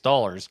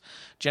 $56,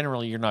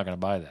 generally you're not going to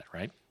buy that,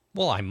 right?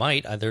 Well, I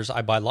might.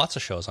 I buy lots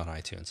of shows on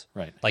iTunes.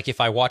 Right. Like if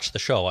I watch the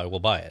show, I will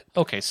buy it.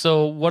 Okay,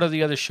 so what are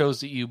the other shows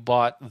that you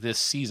bought this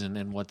season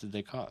and what did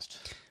they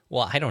cost?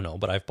 Well, I don't know,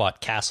 but I've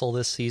bought Castle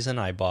this season.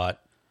 I bought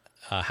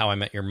How I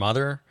Met Your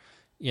Mother.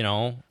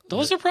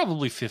 Those are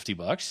probably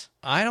 $50.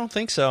 I don't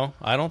think so.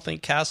 I don't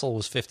think Castle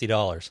was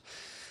 $50.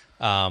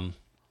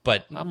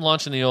 But I'm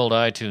launching the old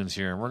iTunes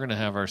here, and we're going to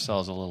have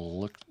ourselves a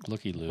little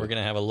looky-loo. We're going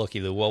to have a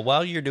looky-loo. Well,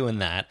 while you're doing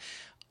that,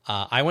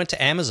 I went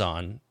to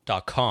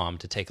Amazon.com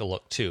to take a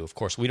look, too. Of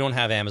course, we don't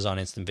have Amazon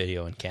Instant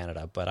Video in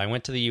Canada, but I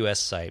went to the U.S.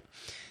 site.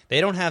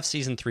 They don't have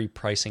Season 3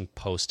 pricing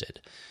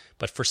posted,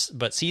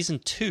 but Season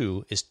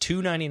 2 is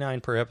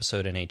 $2.99 per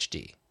episode in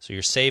HD, so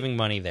you're saving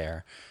money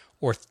there.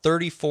 Or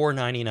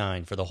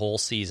 $34.99 for the whole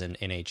season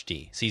in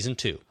HD. Season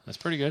 2. That's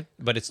pretty good.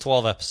 But it's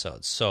 12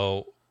 episodes.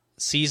 So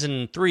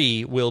Season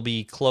 3 will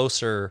be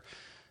closer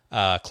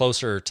to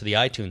the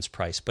iTunes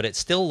price. But it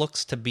still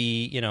looks to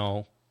be,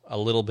 a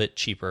little bit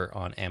cheaper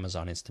on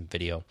Amazon Instant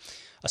Video.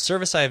 A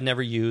service I have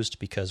never used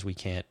because we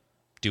can't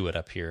do it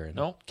up here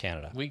in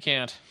Canada. We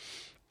can't.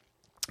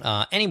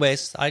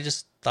 Anyways, I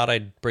just thought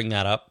I'd bring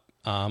that up.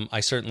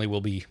 I certainly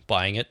will be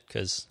buying it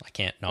because I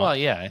can't not. Well,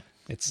 yeah.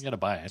 You got to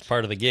buy it. It's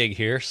part of the gig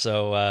here,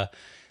 so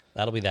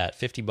that'll be that.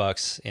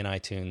 $50 in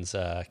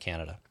iTunes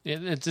Canada.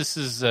 This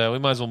is we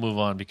might as well move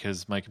on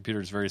because my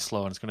computer is very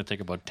slow and it's going to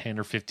take about 10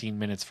 or 15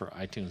 minutes for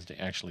iTunes to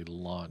actually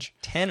launch.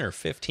 10 or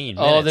 15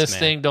 minutes, Oh, this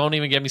thing, don't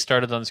even get me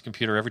started on this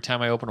computer. Every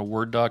time I open a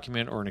Word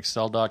document or an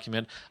Excel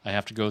document, I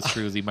have to go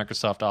through the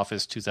Microsoft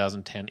Office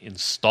 2010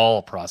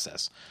 install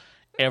process.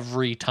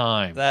 Every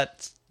time.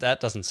 That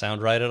doesn't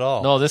sound right at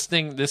all. No,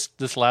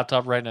 this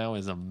laptop right now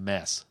is a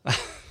mess.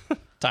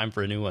 Time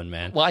for a new one,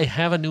 man. Well, I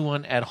have a new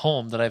one at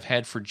home that I've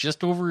had for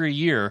just over a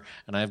year,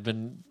 and I've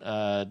been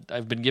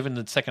given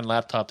the second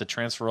laptop to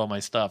transfer all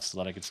my stuff so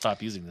that I could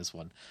stop using this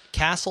one.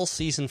 Castle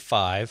Season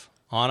 5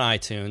 on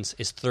iTunes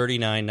is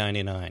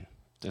 $39.99.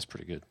 That's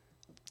pretty good.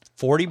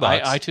 $40.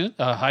 iTunes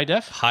high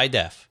def. High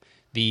def.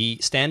 The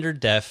standard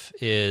def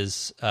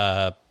is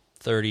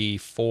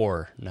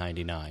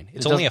 $34.99.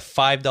 It's only a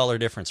 $5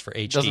 difference for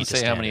HD. It doesn't say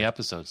standard. how many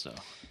episodes though.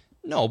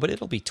 No, but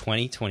it'll be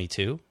 20,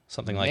 22,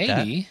 something like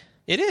that. Maybe.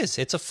 It is.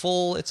 It's a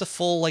full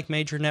like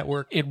major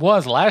network. It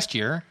was last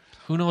year.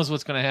 Who knows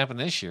what's going to happen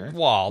this year?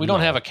 Well, we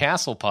don't have a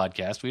Castle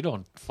podcast. We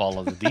don't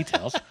follow the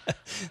details.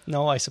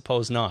 No, I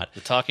suppose not.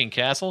 The Talking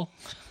Castle?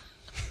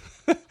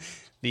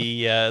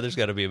 There's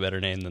got to be a better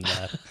name than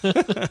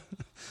that.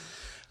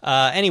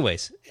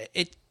 Anyways,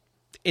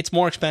 it's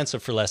more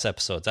expensive for less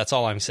episodes. That's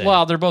all I'm saying.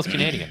 Well, they're both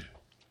Canadian.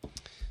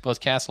 Both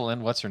Castle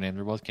and what's her name?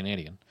 They're both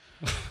Canadian.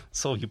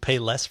 So you pay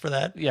less for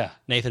that? Yeah.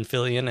 Nathan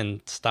Fillion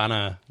and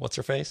Stana, what's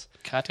her face?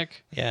 Katic?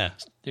 Yeah.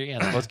 They're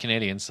both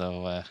Canadian,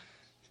 so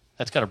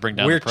that's got to bring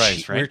down the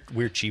price, right?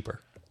 We're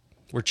cheaper.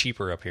 We're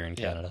cheaper up here in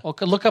Canada. Well,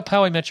 look up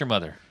How I Met Your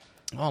Mother.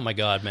 Oh, my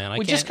God, man.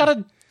 We just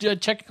got to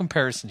check a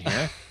comparison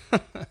here.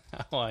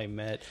 How I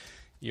Met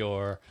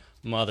Your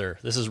Mother.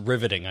 This is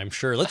riveting, I'm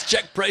sure. Let's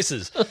check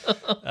prices.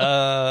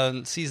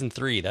 Season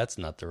 3, that's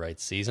not the right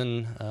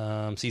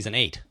season. Season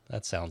 8,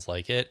 that sounds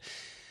like it.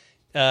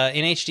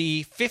 In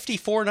HD,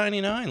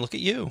 $54.99. Look at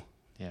you.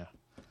 Yeah.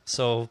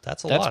 So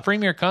that's a lot. That's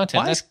premier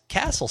content. Why is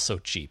Castle so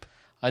cheap?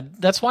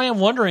 That's why I'm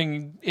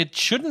wondering. It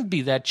shouldn't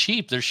be that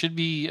cheap. There should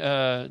be...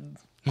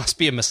 Must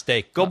be a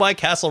mistake. Go buy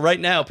Castle right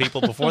now,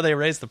 people, before they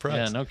raise the price.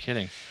 Yeah, no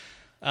kidding.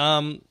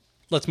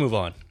 Let's move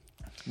on.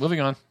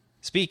 Moving on.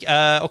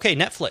 Okay,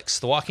 Netflix.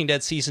 The Walking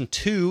Dead Season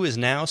 2 is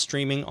now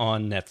streaming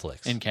on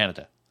Netflix. In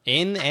Canada.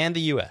 And the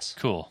U.S.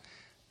 Cool.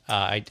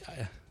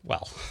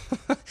 Well,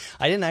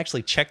 I didn't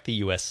actually check the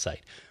U.S.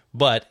 site,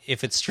 but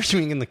if it's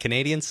streaming in the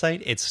Canadian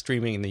site, it's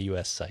streaming in the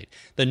U.S. site.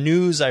 The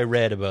news I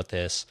read about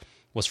this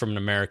was from an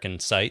American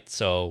site,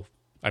 so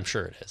I'm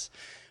sure it is.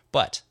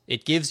 But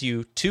it gives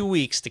you 2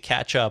 weeks to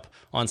catch up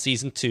on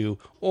Season 2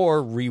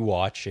 or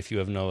rewatch if you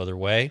have no other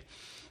way.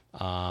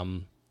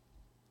 So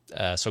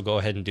go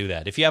ahead and do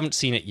that. If you haven't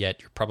seen it yet,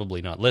 you're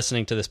probably not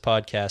listening to this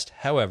podcast.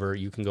 However,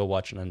 you can go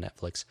watch it on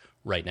Netflix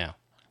right now.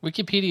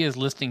 Wikipedia is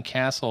listing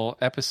Castle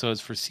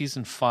episodes for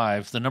Season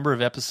 5. The number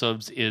of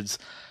episodes is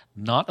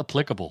not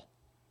applicable.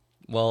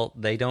 Well,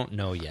 they don't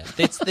know yet.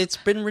 It's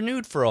been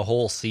renewed for a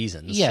whole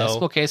season. Yes,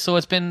 so. Okay, so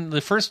it's been... The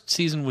first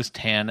season was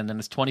 10, and then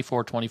it's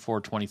 24,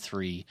 24,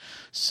 23.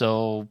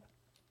 So,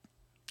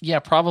 yeah,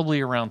 probably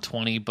around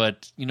 20.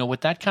 But,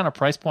 with that kind of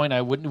price point,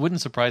 it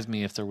wouldn't surprise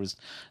me if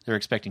they're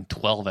expecting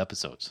 12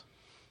 episodes.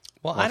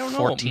 Well, I don't know.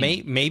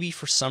 14. Maybe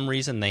for some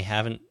reason they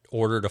haven't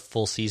ordered a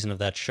full season of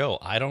that show.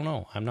 I don't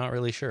know. I'm not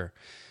really sure.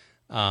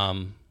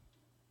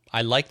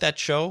 I like that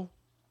show.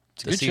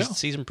 The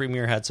season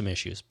premiere had some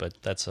issues, but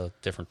that's a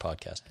different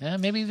podcast. Yeah,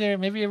 maybe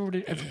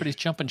everybody's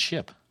jumping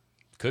ship.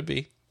 Could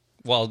be.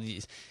 Well,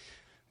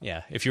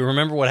 yeah. If you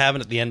remember what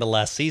happened at the end of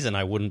last season,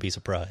 I wouldn't be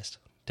surprised,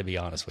 to be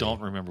honest with you.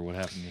 Don't remember what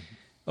happened.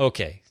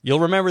 Okay. You'll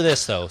remember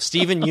this, though.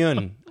 Stephen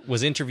Yeun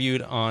was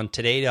interviewed on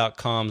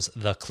Today.com's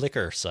The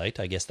Clicker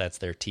site. I guess that's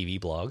their TV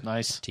blog.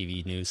 Nice.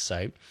 TV news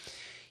site.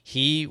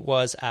 He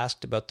was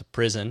asked about the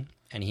prison,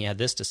 and he had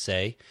this to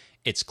say: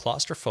 "It's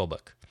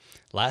claustrophobic.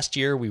 Last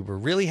year, we were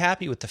really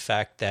happy with the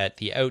fact that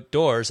the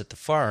outdoors at the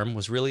farm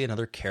was really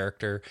another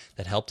character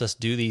that helped us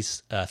do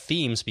these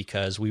themes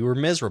because we were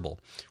miserable.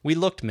 We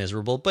looked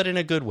miserable, but in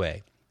a good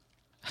way.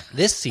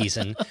 This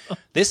season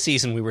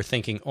we were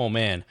thinking, oh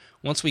man,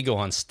 once we go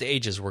on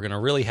stages, we're going to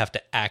really have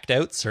to act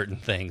out certain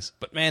things.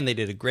 But man, they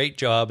did a great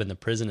job, and the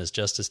prison is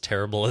just as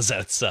terrible as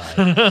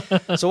outside."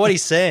 So what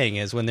he's saying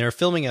is when they were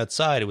filming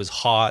outside, it was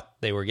hot,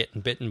 they were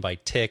getting bitten by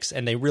ticks,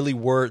 and they really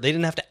were. They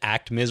didn't have to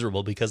act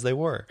miserable because they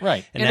were.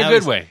 Right, and in a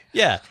good way.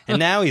 Yeah, and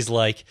now he's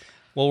like,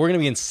 well, we're going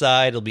to be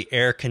inside, it'll be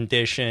air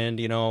conditioned,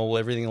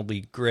 everything will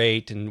be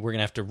great, and we're going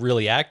to have to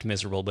really act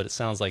miserable, but it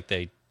sounds like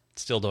they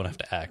still don't have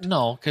to act.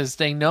 No, because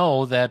they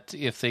know that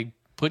if they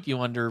put you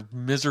under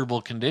miserable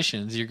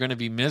conditions, you're going to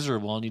be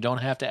miserable and you don't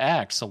have to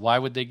act. So why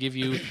would they give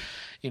you,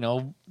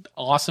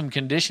 awesome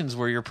conditions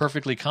where you're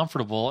perfectly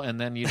comfortable and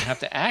then you'd have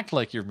to act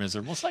like you're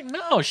miserable? It's like,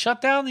 no, shut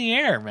down the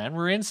air, man.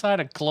 We're inside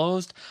a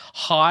closed,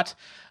 hot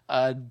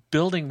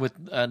building with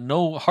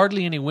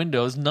hardly any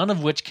windows, none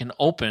of which can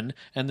open,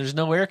 and there's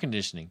no air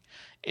conditioning.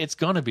 It's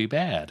going to be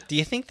bad. Do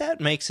you think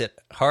that makes it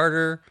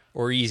harder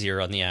or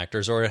easier on the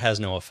actors, or it has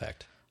no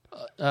effect?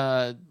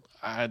 None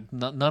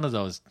of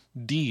those.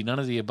 None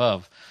of the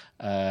above.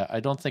 I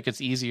don't think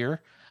it's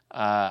easier.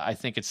 I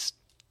think it's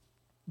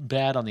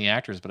bad on the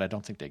actors, but I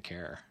don't think they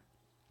care.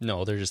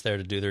 No, they're just there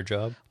to do their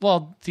job.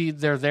 Well,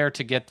 they're there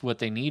to get what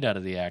they need out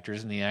of the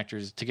actors, and the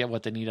actors, to get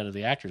what they need out of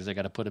the actors, they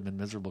got to put them in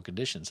miserable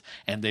conditions,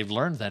 and they've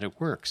learned that it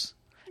works.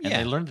 And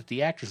they learned that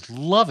the actors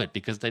love it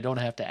because they don't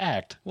have to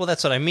act. Well,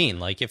 that's what I mean.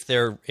 Like if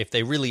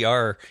they really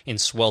are in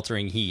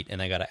sweltering heat and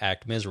they got to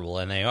act miserable,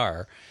 and they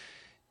are.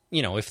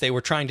 If they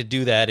were trying to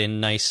do that in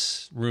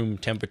nice room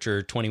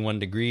temperature, 21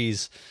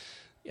 degrees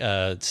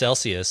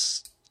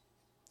Celsius,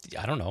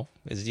 I don't know.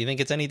 Do you think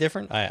it's any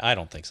different? I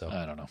don't think so.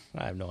 I don't know.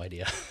 I have no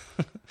idea.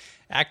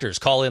 Actors,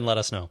 call in, let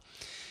us know.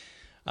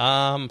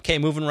 Okay,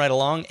 moving right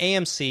along.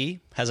 AMC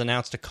has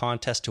announced a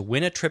contest to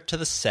win a trip to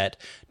the set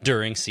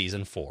during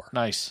Season 4.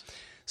 Nice.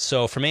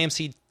 So from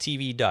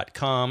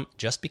AMCTV.com,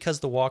 just because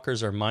the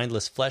walkers are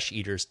mindless flesh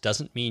eaters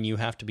doesn't mean you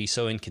have to be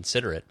so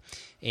inconsiderate.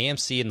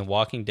 AMC and The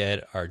Walking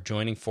Dead are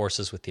joining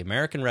forces with the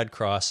American Red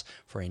Cross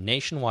for a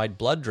nationwide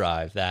blood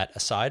drive that,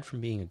 aside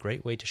from being a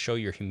great way to show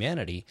your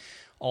humanity,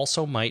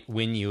 also might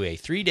win you a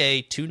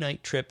 3-day,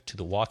 2-night trip to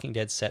The Walking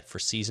Dead set for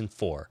Season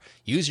 4.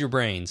 Use your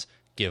brains,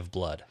 give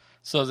blood.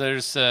 So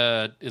there's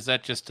is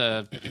that just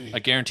a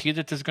guarantee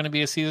that there's going to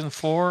be a season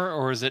 4,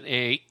 or is it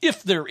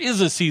if there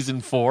is a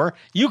season 4,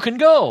 you can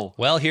go?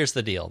 Well, here's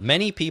the deal.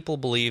 Many people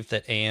believe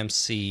that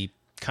AMC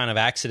kind of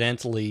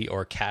accidentally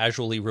or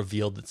casually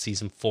revealed that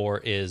season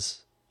 4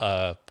 is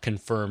a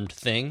confirmed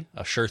thing,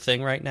 a sure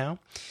thing right now.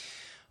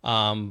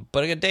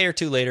 But a day or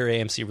two later,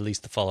 AMC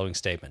released the following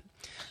statement.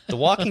 The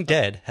Walking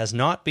Dead has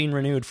not been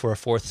renewed for a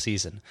 4th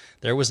season.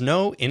 There was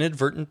no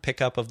inadvertent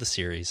pickup of the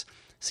series.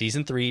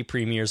 Season 3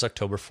 premieres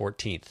October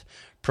 14th.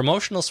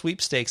 Promotional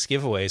sweepstakes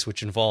giveaways,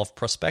 which involve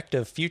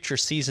prospective future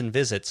season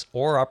visits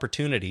or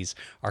opportunities,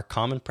 are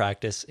common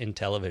practice in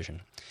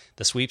television.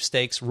 The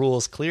sweepstakes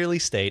rules clearly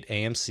state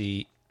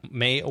AMC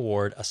may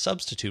award a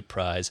substitute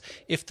prize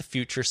if the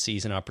future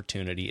season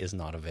opportunity is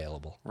not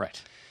available.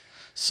 Right.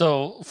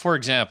 So, for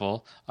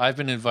example, I've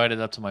been invited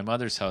up to my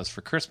mother's house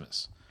for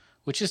Christmas,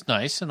 which is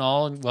nice and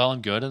all well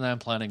and good, and I'm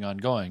planning on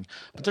going.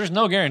 But there's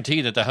no guarantee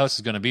that the house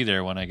is going to be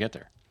there when I get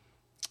there.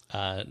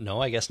 No,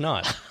 I guess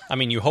not. I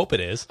mean, you hope it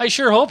is. I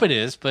sure hope it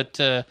is, but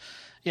yeah,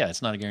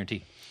 it's not a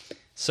guarantee.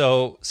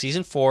 So,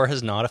 season 4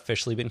 has not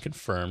officially been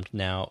confirmed.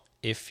 Now,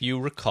 if you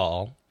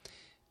recall,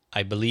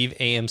 I believe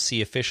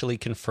AMC officially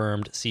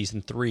confirmed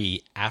season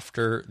 3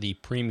 after the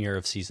premiere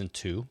of season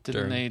 2.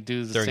 Didn't they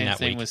do the same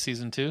thing with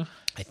season 2?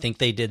 I think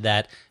they did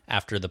that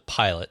after the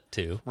pilot,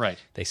 too. Right.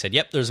 They said,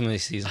 yep, there's going to be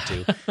season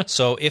 2.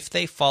 So if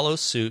they follow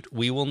suit,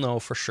 we will know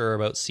for sure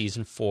about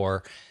season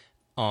 4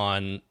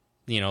 on,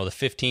 the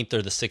 15th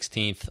or the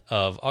 16th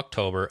of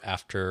October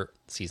after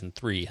season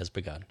 3 has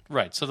begun.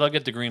 Right. So they'll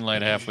get the green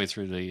light halfway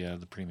through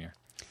the premiere.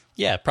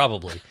 Yeah,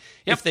 probably.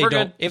 Yep,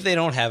 if they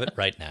don't have it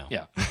right now.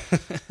 Yeah.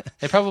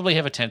 They probably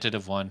have a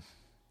tentative one.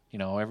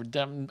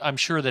 I'm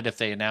sure that if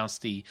they announce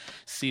the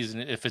season,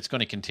 if it's going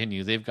to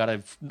continue, they've got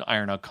to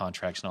iron out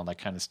contracts and all that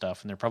kind of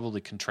stuff, and they're probably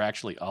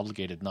contractually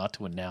obligated not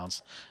to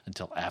announce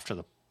until after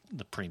the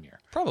premiere.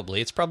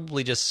 Probably. It's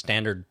probably just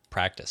standard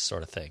practice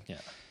sort of thing. Yeah.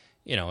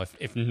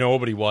 If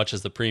nobody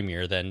watches the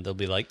premiere, then they'll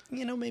be like,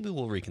 maybe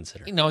we'll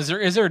reconsider.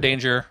 Is there a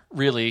danger,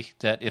 really,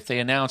 that if they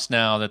announce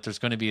now that there's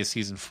going to be a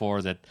season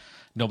 4, that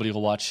nobody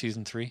will watch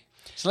season 3?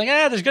 It's like,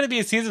 there's going to be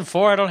a season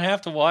 4. I don't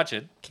have to watch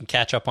it. Can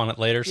catch up on it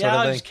later, sort of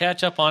I'll thing. just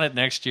catch up on it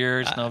next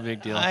year. It's no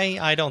big deal.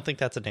 I don't think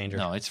that's a danger.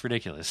 No, it's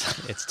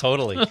ridiculous. It's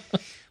totally.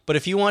 But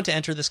if you want to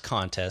enter this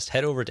contest,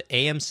 head over to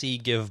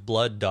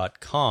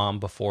amcgiveblood.com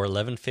before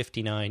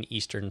 11:59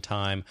 Eastern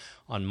Time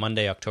on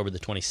Monday, October the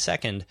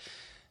 22nd,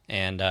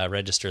 and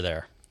register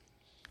there.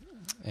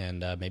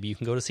 And maybe you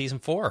can go to season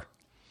 4.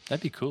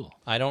 That'd be cool.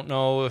 I don't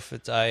know if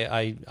it's...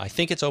 I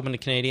think it's open to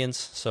Canadians,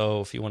 so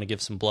if you want to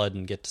give some blood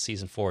and get to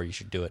season 4, you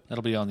should do it.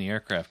 That'll be on the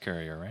aircraft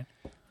carrier, right?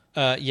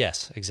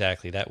 Yes,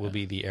 exactly. That will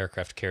be the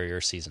aircraft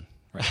carrier season.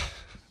 Right.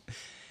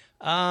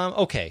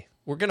 Okay,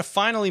 we're going to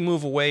finally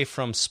move away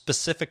from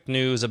specific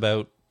news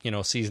about,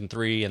 season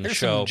 3 and the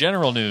show. Some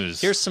general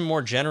news. Here's some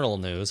more general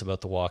news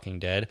about The Walking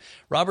Dead.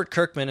 Robert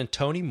Kirkman and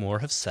Tony Moore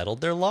have settled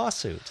their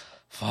lawsuit.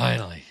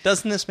 Finally.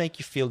 Doesn't this make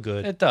you feel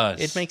good? It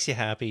does. It makes you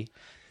happy.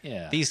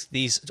 Yeah.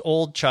 These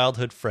old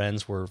childhood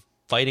friends were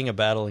fighting a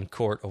battle in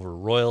court over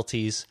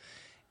royalties,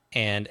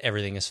 and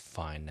everything is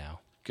fine now.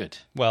 Good.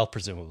 Well,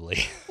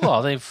 presumably.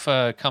 Well, they've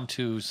come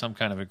to some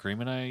kind of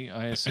agreement,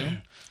 I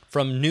assume.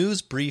 From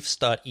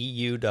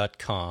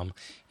newsbriefs.eu.com,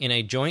 in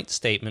a joint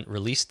statement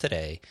released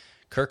today,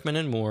 Kirkman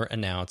and Moore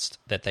announced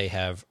that they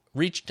have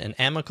reached an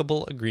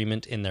amicable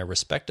agreement in their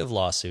respective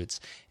lawsuits,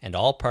 and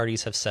all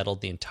parties have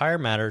settled the entire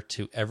matter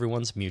to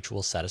everyone's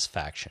mutual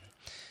satisfaction.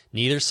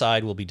 Neither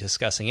side will be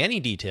discussing any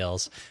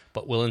details,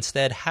 but will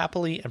instead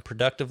happily and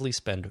productively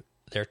spend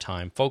their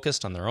time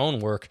focused on their own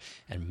work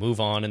and move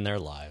on in their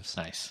lives.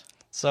 Nice.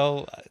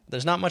 So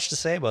there's not much to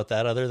say about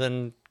that other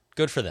than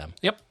good for them.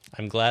 Yep.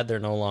 I'm glad they're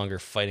no longer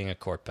fighting a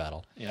court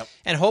battle. Yep.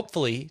 And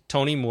hopefully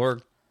Tony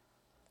Moore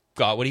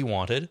got what he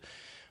wanted,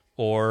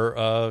 or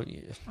I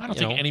don't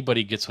think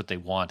anybody gets what they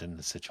want in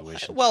this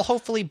situation. Well,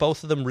 hopefully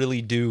both of them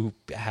really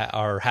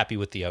are happy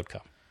with the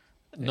outcome.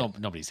 No,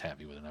 nobody's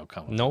happy with an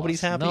outcome.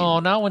 Nobody's happy? No,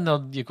 not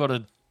when you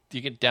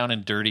get down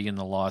and dirty in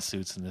the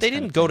lawsuits and this. They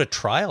didn't go to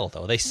trial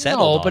though. They settled.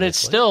 No, but obviously. it's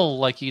still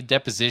like you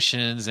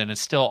depositions and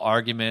it's still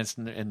arguments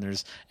and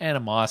there's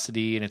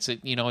animosity and it's an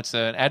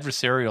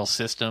adversarial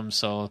system,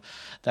 so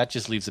that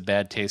just leaves a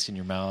bad taste in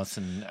your mouth.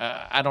 And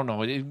I don't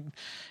know.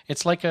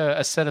 It's like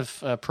a set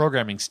of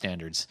programming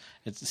standards.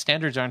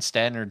 Standards aren't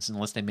standards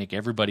unless they make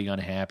everybody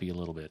unhappy a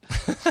little bit.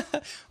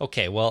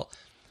 Okay, well.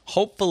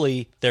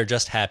 Hopefully, they're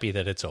just happy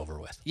that it's over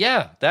with.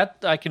 Yeah,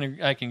 that I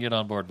can get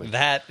on board with.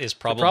 That is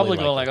probably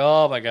going like,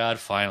 oh my God,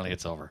 finally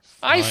it's over.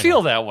 I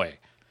feel that way.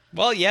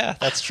 Well, yeah,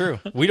 that's true.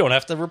 We don't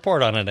have to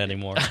report on it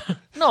anymore.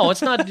 No,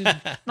 it's not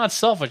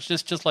selfish.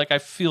 It's just like I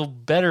feel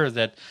better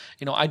that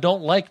I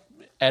don't like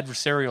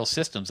adversarial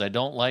systems. I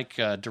don't like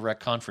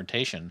direct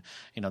confrontation.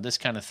 This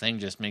kind of thing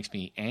just makes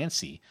me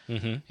antsy.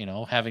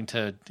 Mm-hmm. Having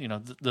to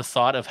the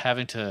thought of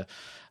having to.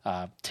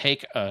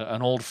 Take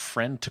an old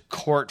friend to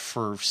court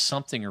for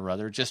something or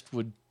other just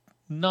would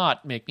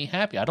not make me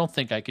happy. I don't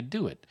think I could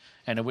do it.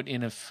 And it would,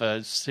 and if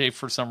say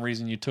for some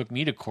reason you took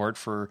me to court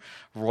for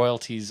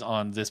royalties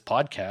on this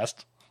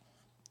podcast,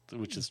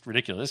 which is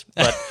ridiculous.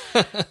 But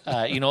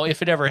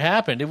if it ever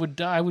happened,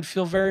 I would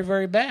feel very,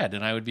 very bad,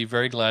 and I would be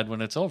very glad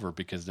when it's over,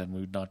 because then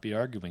we would not be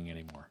arguing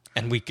anymore.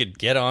 And we could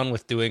get on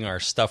with doing our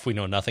stuff we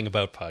know nothing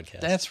about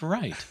podcast. That's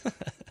right.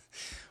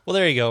 Well,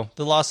 there you go.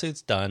 The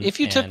lawsuit's done. If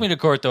you took me to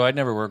court, though, I'd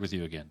never work with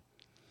you again.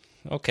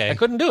 Okay. I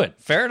couldn't do it.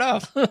 Fair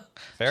enough.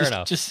 Fair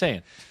enough. Just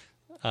saying.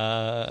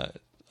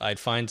 I'd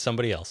find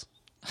somebody else.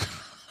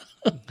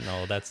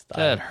 No,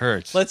 that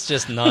hurts. Let's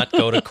just not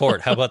go to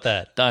court. How about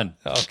that? Done.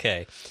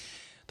 Okay.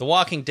 The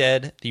Walking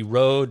Dead, The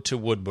Road to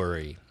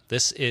Woodbury.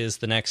 This is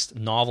the next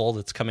novel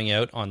that's coming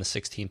out on the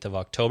 16th of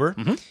October.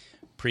 Mm-hmm.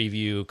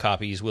 Preview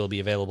copies will be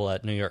available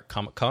at New York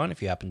Comic Con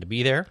if you happen to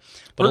be there.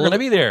 But we're going to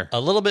be there. A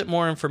little bit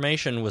more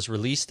information was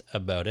released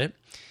about it.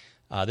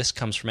 This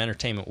comes from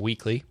Entertainment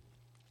Weekly.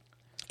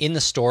 In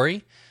the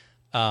story,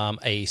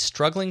 a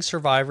struggling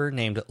survivor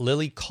named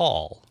Lily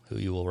Call, who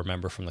you will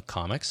remember from the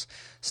comics,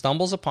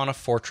 stumbles upon a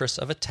fortress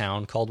of a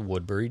town called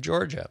Woodbury,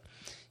 Georgia.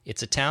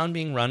 It's a town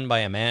being run by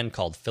a man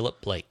called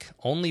Philip Blake.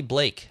 Only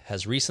Blake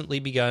has recently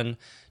begun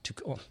to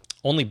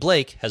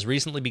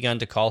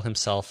call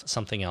himself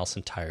something else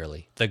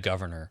entirely, the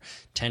Governor.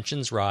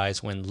 Tensions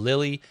rise when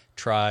Lily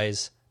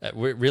Tensions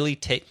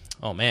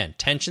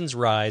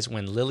rise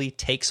when Lily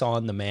takes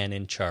on the man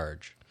in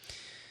charge.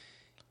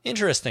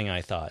 Interesting,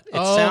 I thought. It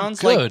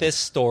sounds like this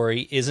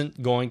story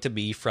isn't going to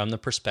be from the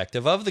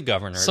perspective of the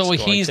Governor. So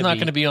he's not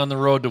going to be on the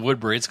road to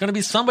Woodbury. It's going to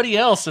be somebody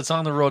else that's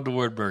on the road to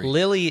Woodbury.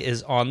 Lily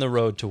is on the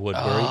road to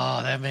Woodbury. Oh,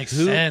 that makes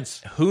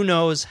sense. Who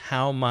knows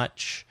how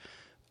much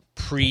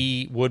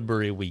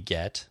pre-Woodbury we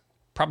get?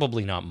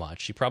 Probably not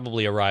much. She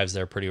probably arrives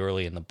there pretty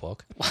early in the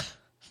book.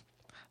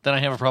 Then I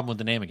have a problem with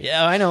the name again.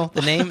 Yeah, I know.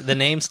 The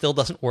name still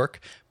doesn't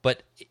work,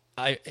 but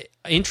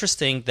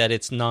interesting that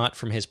it's not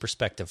from his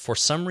perspective. For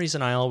some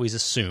reason, I always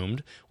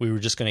assumed we were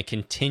just going to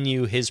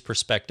continue his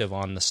perspective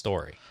on the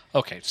story.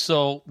 Okay,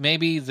 so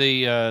maybe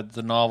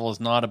the novel is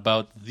not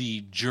about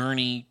the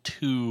journey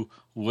to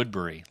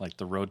Woodbury, like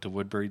the road to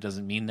Woodbury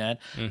doesn't mean that.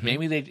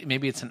 Mm-hmm.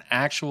 Maybe it's an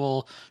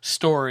actual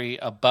story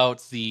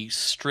about the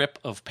strip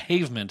of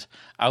pavement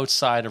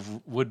outside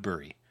of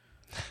Woodbury.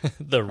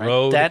 The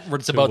road.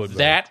 It's about Woodbury.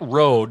 that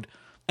road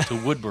to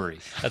Woodbury.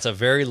 That's a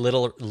very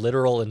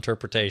literal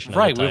interpretation.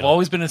 Right. We've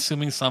always been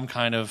assuming some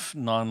kind of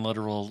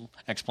non-literal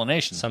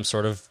explanation. Some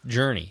sort of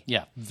journey.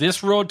 Yeah.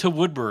 This road to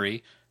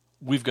Woodbury,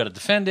 we've got to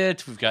defend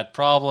it. We've got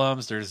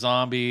problems. There's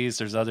zombies.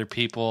 There's other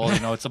people.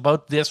 It's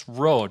about this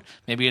road.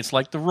 Maybe it's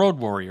like the Road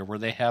Warrior, where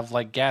they have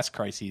like gas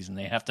crises and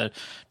they have to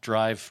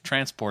drive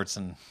transports,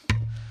 and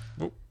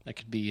that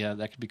could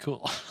be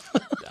cool.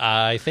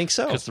 I think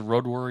so. Because the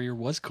Road Warrior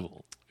was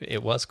cool.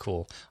 It was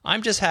cool.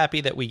 I'm just happy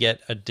that we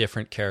get a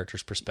different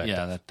character's perspective.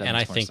 Yeah, that and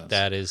makes I think more sense.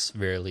 that is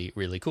really,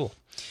 really cool.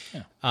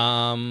 Yeah.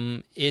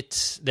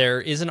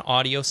 There is an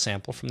audio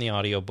sample from the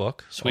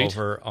audiobook Sweet.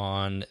 over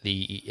on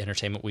the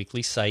Entertainment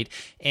Weekly site.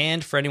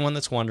 And for anyone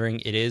that's wondering,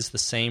 it is the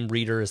same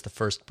reader as the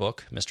first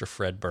book, Mr.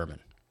 Fred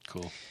Berman.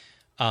 Cool.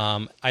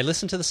 I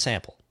listened to the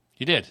sample.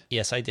 You did?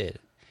 Yes, I did.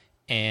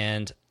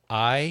 And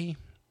I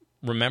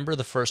remember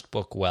the first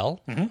book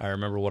well. Mm-hmm. I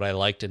remember what I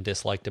liked and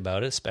disliked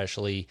about it,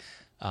 especially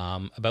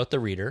about the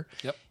reader.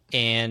 Yep.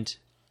 And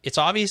it's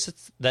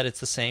obvious that it's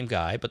the same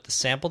guy, but the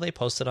sample they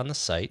posted on the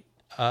site,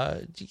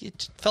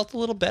 it felt a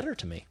little better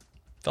to me.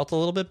 Felt a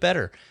little bit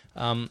better.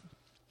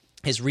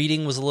 His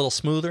reading was a little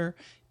smoother,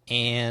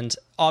 and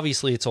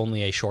obviously it's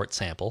only a short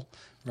sample,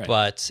 right.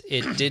 But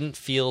it didn't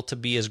feel to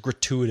be as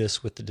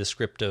gratuitous with the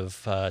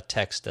descriptive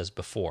text as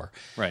before.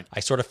 Right. I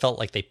sort of felt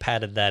like they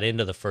padded that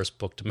into the first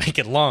book to make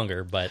it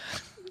longer, but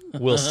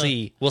we'll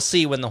see. We'll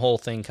see when the whole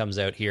thing comes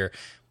out here.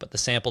 But the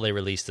sample they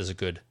released is a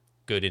good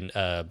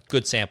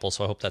sample,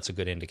 so I hope that's a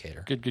good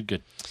indicator.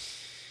 Good.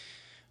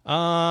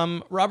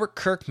 Robert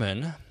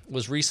Kirkman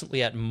was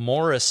recently at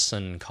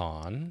Morrison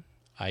Con.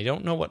 I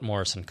don't know what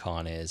Morrison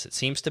Con is. It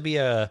seems to be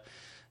an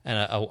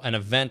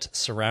event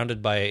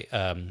surrounded by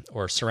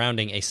or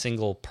surrounding a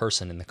single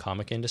person in the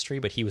comic industry,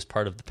 but he was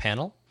part of the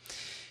panel.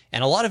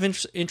 And a lot of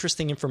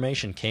interesting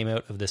information came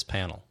out of this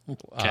panel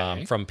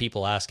from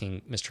people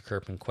asking Mr.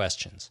 Kirkman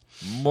questions.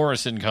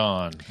 Morrison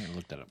Con. I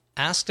looked that up.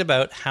 Asked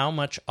about how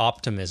much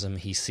optimism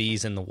he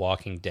sees in The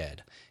Walking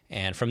Dead.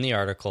 And from the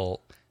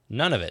article,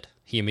 none of it,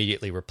 he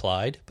immediately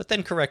replied, but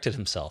then corrected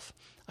himself.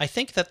 I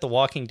think that the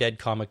Walking Dead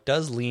comic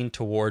does lean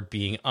toward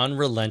being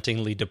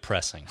unrelentingly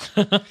depressing.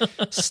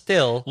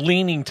 Still...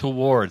 Leaning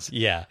towards.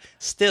 Yeah.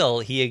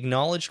 Still, he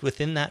acknowledged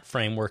within that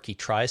framework he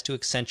tries to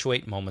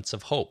accentuate moments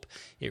of hope.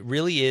 It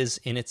really is,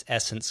 in its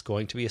essence,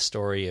 going to be a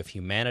story of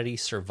humanity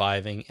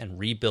surviving and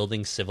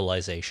rebuilding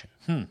civilization.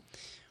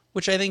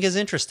 Which I think is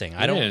interesting.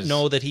 I don't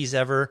know that he's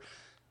ever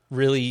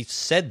really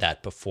said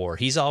that before.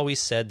 He's always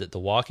said that The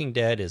Walking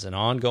Dead is an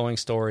ongoing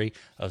story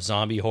of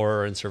zombie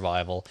horror and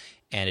survival,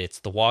 and it's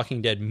The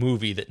Walking Dead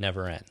movie that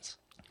never ends.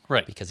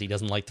 Right. Because he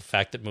doesn't like the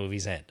fact that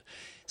movies end.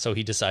 So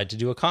he decided to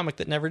do a comic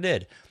that never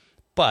did.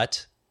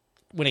 But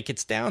when it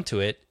gets down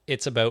to it,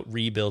 it's about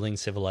rebuilding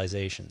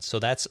civilization. So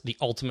that's the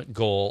ultimate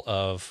goal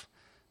of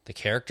the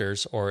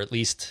characters, or at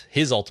least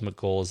his ultimate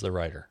goal as the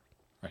writer.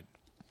 Right.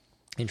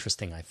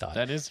 Interesting, I thought.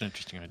 That is an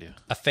interesting idea.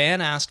 A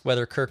fan asked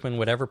whether Kirkman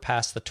would ever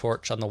pass the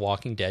torch on The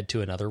Walking Dead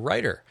to another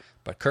writer,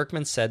 but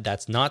Kirkman said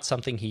that's not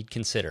something he'd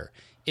consider.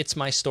 It's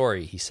my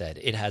story, he said.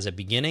 It has a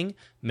beginning,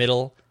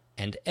 middle,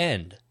 and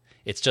end.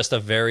 It's just a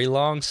very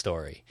long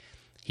story.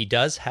 He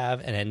does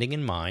have an ending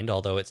in mind,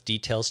 although its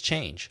details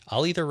change.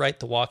 I'll either write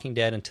The Walking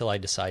Dead until I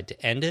decide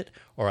to end it,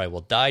 or I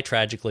will die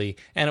tragically,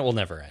 and it will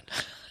never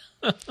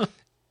end.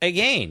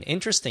 Again,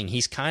 interesting.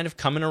 He's kind of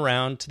coming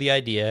around to the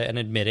idea and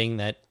admitting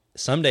that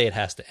someday it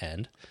has to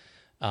end.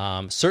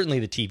 Certainly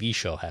the TV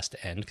show has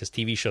to end, because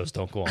TV shows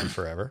don't go on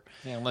forever.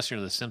 Yeah, unless you're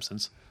The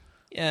Simpsons.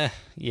 Yeah,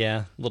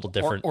 a little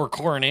different. Or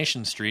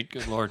Coronation Street,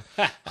 good Lord.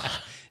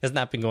 Hasn't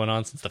that been going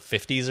on since the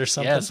 50s or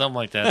something? Yeah, something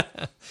like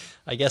that.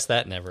 I guess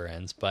that never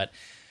ends, but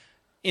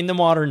in the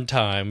modern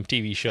time,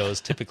 TV shows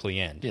typically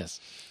end. Yes.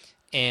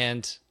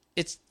 And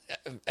it's,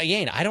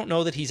 again, I don't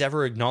know that he's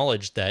ever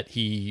acknowledged that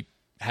he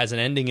has an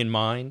ending in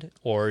mind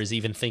or is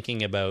even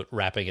thinking about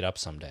wrapping it up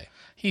someday.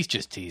 He's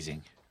just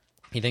teasing.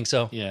 You think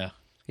so? Yeah.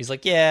 He's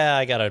like,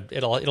 yeah,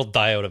 it'll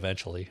die out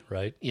eventually,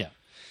 right? Yeah.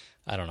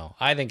 I don't know.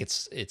 I think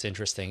it's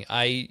interesting.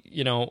 I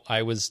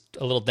was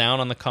a little down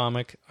on the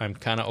comic. I'm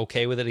kind of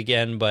okay with it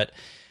again, but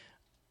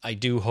I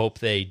do hope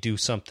they do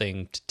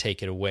something to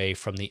take it away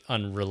from the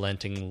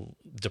unrelenting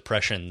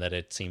depression that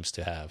it seems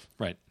to have.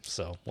 Right.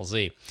 So we'll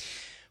see.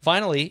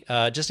 Finally,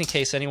 just in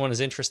case anyone is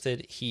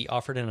interested, he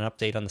offered an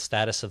update on the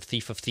status of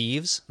Thief of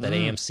Thieves that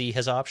AMC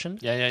has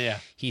optioned. Yeah.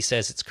 He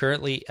says it's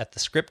currently at the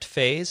script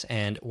phase,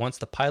 and once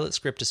the pilot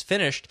script is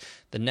finished,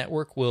 the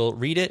network will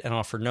read it and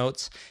offer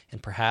notes,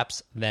 and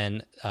perhaps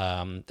then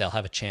they'll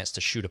have a chance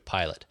to shoot a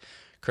pilot.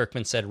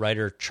 Kirkman said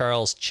writer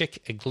Charles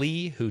Chick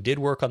Eglee, who did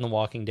work on The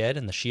Walking Dead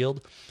and The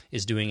Shield,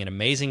 is doing an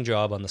amazing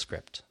job on the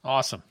script.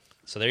 Awesome.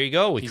 So there you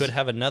go. We could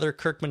have another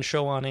Kirkman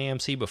show on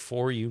AMC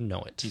before you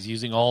know it. He's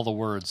using all the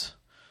words.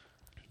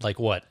 Like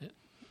what?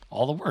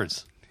 All the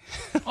words.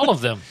 All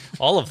of them.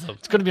 All of them.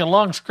 It's going to be a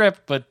long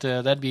script, but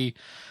that'd be...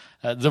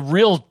 the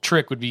real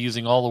trick would be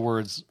using all the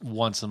words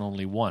once and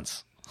only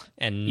once.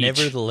 And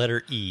never the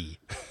letter E.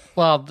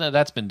 Well,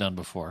 that's been done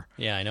before.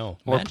 Yeah, I know.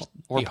 Or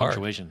Hard.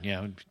 punctuation. Yeah,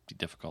 it would be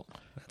difficult.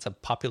 That's a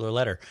popular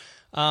letter.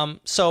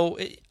 So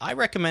I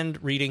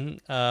recommend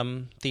reading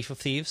Thief of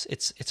Thieves.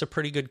 It's a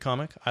pretty good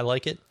comic. I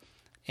like it.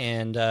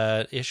 And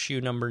issue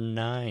number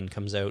 9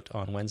 comes out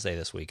on Wednesday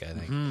this week, I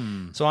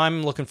think. So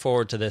I'm looking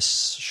forward to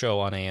this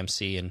show on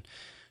AMC. And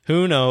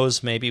who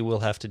knows, maybe we'll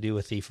have to do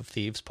a Thief of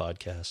Thieves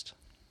podcast.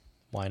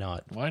 Why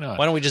not? Why not?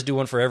 Why don't we just do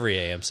one for every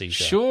AMC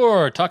show?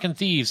 Sure. Talking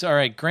Thieves. All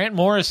right. Grant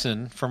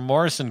Morrison from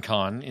Morrison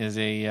Con is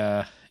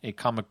a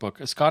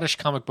Scottish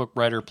comic book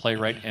writer,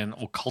 playwright, and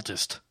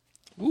occultist.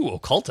 Ooh,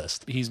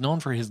 occultist. He's known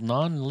for his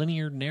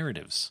non-linear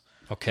narratives.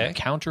 Okay. And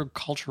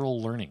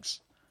counter-cultural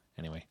learnings.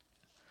 Anyway.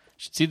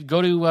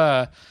 Go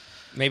to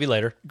maybe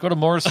later. Go to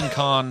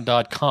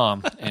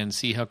morrisoncon.com and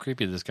see how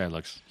creepy this guy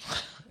looks.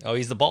 Oh,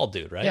 he's the bald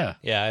dude, right? Yeah.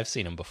 Yeah, I've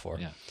seen him before.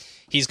 Yeah.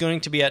 He's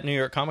going to be at New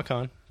York Comic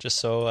Con, just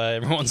so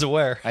everyone's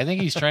aware. I think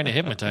he's trying to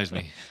hypnotize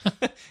me.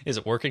 Is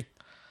it working?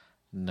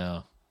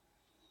 No.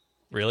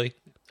 Really?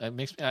 It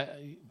makes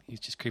me.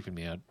 He's just creeping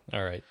me out.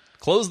 All right.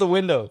 Close the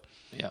window.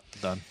 Yeah,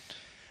 done.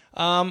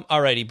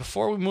 Alrighty,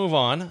 before we move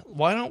on,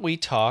 why don't we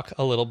talk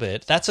a little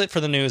bit? That's it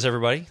for the news,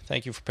 everybody.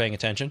 Thank you for paying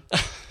attention.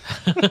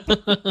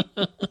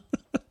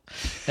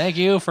 Thank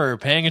you for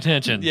paying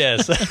attention.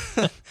 Yes.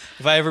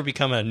 If I ever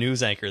become a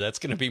news anchor, that's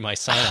going to be my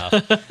sign-off.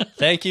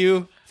 Thank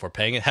you for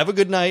paying it. Have a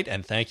good night,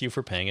 and thank you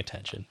for paying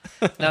attention.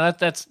 Now,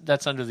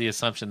 that's under the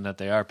assumption that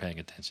they are paying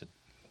attention.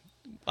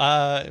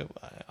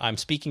 I'm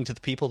speaking to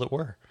the people that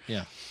were.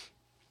 Yeah.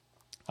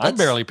 I'm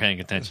barely paying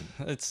attention.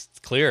 It's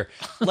clear.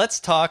 Let's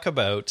talk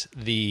about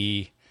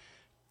the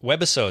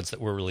webisodes that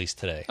were released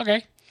today.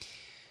 Okay.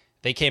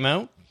 They came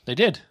out. They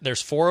did.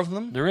 There's 4 of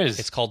them. There is.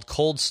 It's called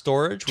Cold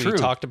Storage. True. We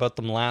talked about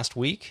them last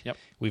week. Yep.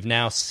 We've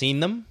now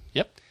seen them.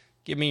 Yep.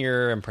 Give me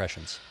your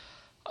impressions.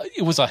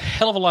 It was a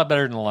hell of a lot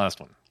better than the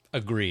last one.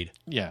 Agreed.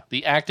 Yeah.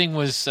 The acting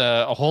was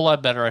a whole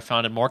lot better. I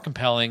found it more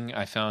compelling.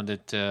 I found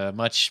it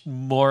much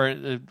more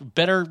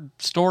better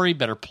story,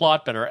 better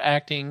plot, better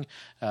acting,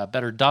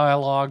 better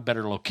dialogue,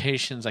 better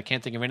locations. I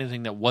can't think of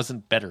anything that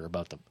wasn't better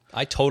about them.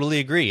 I totally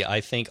agree. I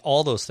think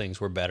all those things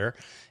were better.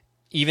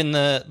 Even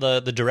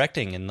the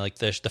directing and like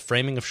the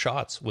framing of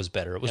shots was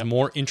better. It was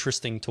more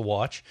interesting to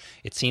watch.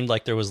 It seemed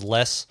like there was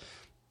less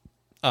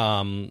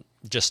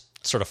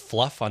just sort of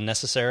fluff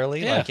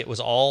unnecessarily. Yeah. Like it was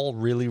all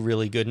really,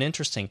 really good and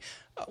interesting.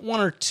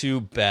 1 or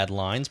 2 bad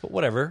lines, but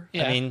whatever.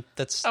 Yeah. I mean,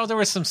 that's... Oh, there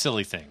were some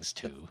silly things,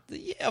 too.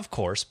 Yeah, of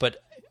course,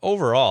 but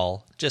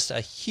overall, just a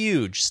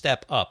huge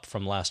step up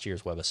from last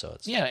year's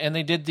webisodes. Yeah, and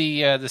they did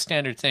the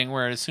standard thing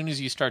where as soon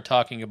as you start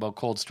talking about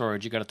cold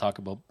storage, you got to talk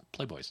about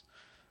Playboys.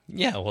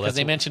 Yeah, well, because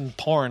they mentioned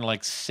porn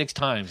like 6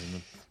 times in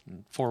the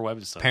 4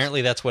 webisodes.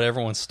 Apparently, that's what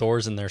everyone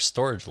stores in their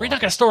storage locker. You're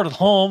not going to store it at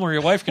home where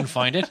your wife can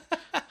find it.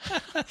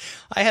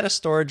 I had a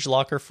storage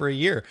locker for a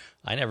year.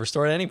 I never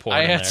stored any porn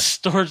in I there. had a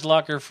storage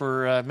locker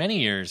for many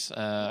years.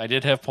 I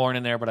did have porn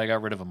in there, but I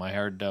got rid of them. I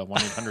heard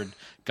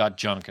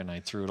 1-800-GOT-JUNK, and I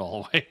threw it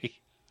all away.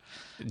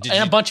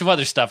 And a bunch of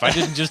other stuff. I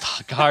didn't just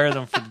hire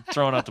them for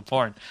throwing out the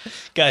porn.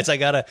 Guys, I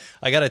got a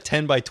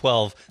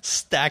 10x12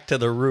 stacked to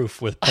the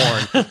roof with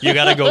porn. You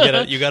gotta go get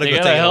it. You gotta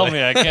help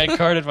me. I can't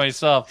cart it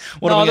myself.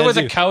 What there was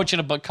a couch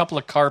and a couple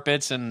of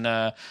carpets and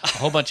a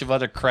whole bunch of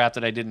other crap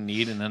that I didn't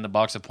need, and then the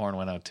box of porn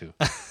went out too.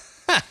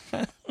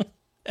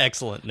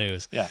 Excellent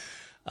news. Yeah.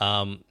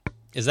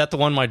 Is that the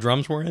one my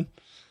drums were in?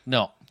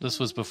 No, this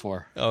was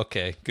before.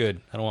 Okay,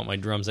 good. I don't want my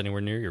drums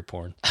anywhere near your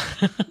porn.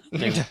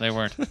 They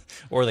weren't.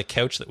 Or the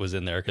couch that was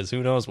in there, because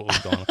who knows what was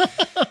going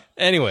on.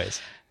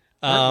 Anyways.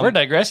 We're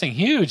digressing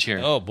huge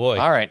here. Oh, boy.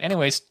 All right.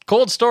 Anyways,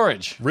 Cold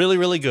Storage. Really,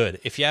 really good.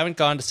 If you haven't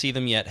gone to see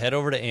them yet, head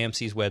over to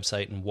AMC's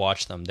website and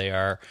watch them.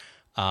 They're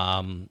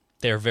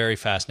very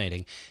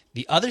fascinating.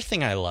 The other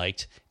thing I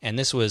liked, and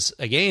this was,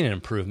 again, an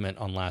improvement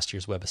on last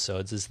year's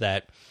webisodes, is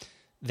that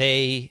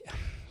they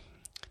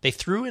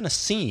threw in a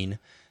scene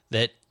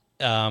that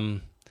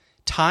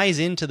ties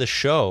into the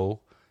show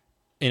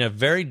in a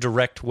very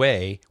direct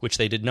way, which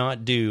they did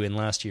not do in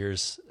last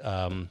year's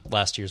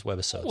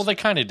webisodes. Well, they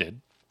kind of did.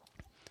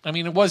 I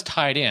mean, it was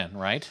tied in,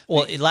 right?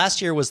 Well,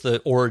 last year was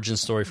the origin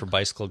story for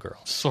Bicycle Girl.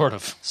 Sort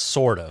of.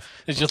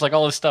 It's just like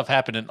all this stuff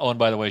happened, and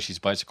by the way, she's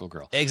Bicycle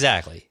Girl.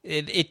 Exactly.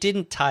 It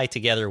didn't tie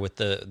together with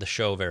the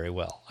show very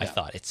well, I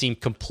thought. It seemed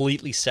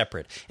completely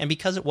separate. And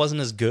because it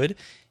wasn't as good,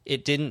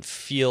 it didn't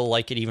feel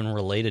like it even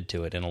related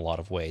to it in a lot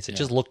of ways. It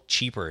just looked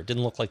cheaper. It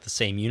didn't look like the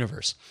same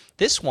universe.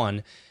 This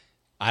one,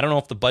 I don't know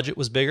if the budget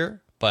was bigger,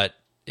 but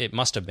it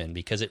must have been,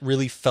 because it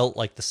really felt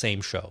like the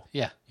same show.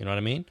 Yeah. You know what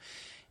I mean?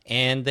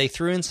 And they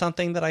threw in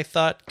something that I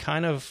thought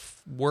kind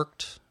of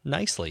worked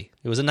nicely.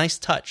 It was a nice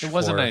touch. It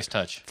was a nice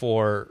touch.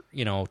 For,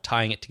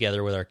 tying it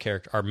together with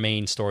our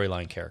main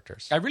storyline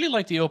characters. I really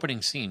liked the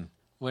opening scene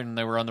when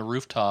they were on the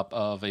rooftop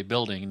of a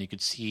building and you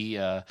could see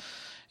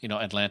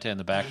Atlanta in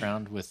the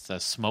background with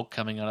smoke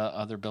coming out of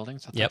other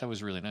buildings. I thought that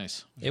was really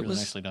nice. It was really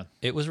nicely done.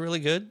 It was really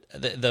good.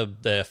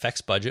 The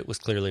effects budget was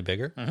clearly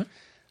bigger.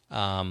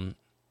 Mm-hmm.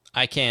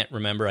 I can't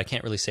remember. I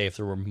can't really say if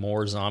there were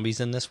more zombies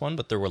in this one,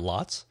 but there were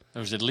lots. There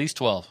was at least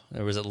 12.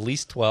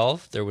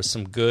 There was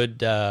some good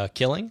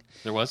killing.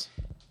 There was.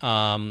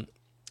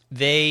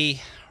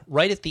 They,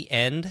 right at the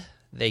end,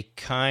 they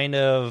kind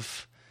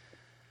of,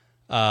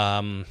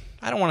 I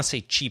don't want to say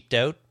cheaped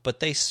out,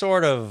 but they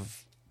sort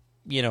of,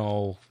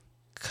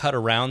 cut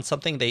around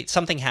something.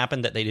 Something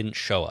happened that they didn't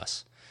show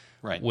us.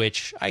 Right.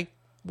 Which I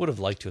would have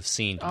liked to have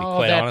seen, to be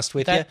quite honest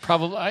with you.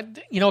 Probably,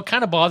 it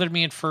kind of bothered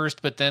me at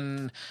first, but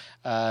then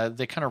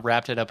they kind of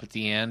wrapped it up at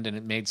the end, and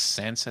it made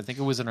sense. I think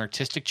it was an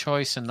artistic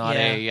choice and not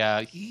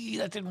that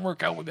didn't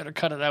work out, we better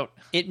cut it out.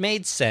 It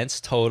made sense,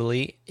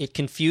 totally. It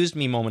confused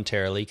me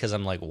momentarily, because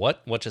I'm like,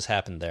 what just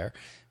happened there?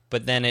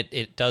 But then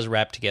it does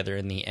wrap together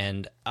in the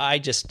end. I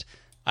don't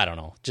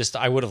know.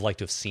 I would have liked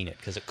to have seen it,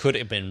 because it could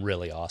have been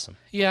really awesome.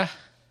 Yeah,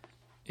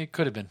 it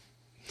could have been.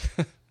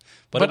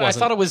 But I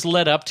thought it was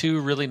led up to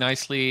really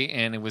nicely,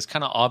 and it was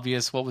kind of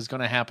obvious what was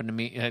going to happen to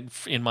me.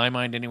 In my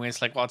mind, anyway,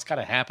 it's like, well, it's got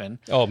to happen.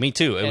 Oh, me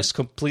too. It was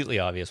completely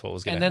obvious what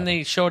was going to happen. And then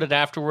they showed it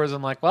afterwards.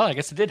 I'm like, well, I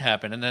guess it did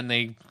happen. And then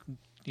they,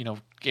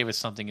 gave us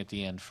something at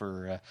the end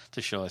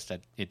to show us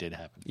that it did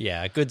happen.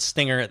 Yeah, a good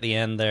stinger at the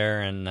end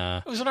there, and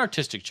it was an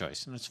artistic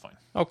choice, and it's fine.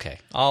 Okay,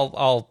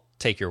 I'll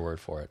take your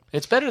word for it.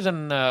 It's better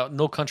than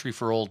No Country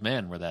for Old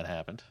Men, where that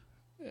happened.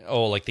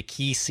 Oh, like the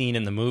key scene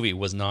in the movie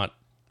was not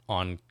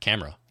on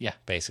camera. Yeah.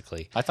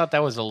 Basically. I thought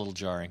that was a little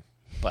jarring,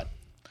 but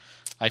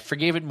I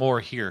forgave it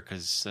more here,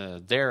 because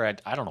there,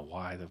 I don't know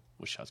why the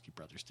Wachowski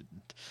brothers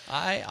didn't.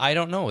 I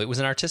don't know. It was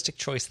an artistic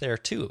choice there,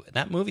 too.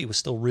 That movie was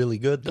still really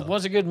good, though. It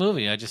was a good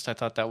movie. I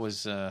thought that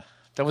was a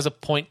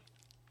point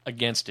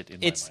against it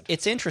in my mind.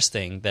 It's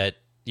interesting that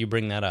you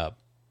bring that up.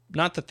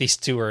 Not that these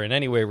two are in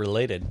any way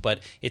related, but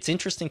it's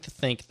interesting to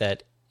think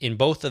that in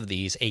both of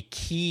these, a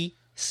key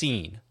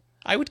scene,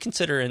 I would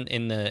consider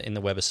in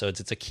the webisodes,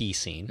 it's a key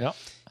scene. Yep.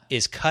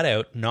 Is cut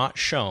out, not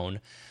shown,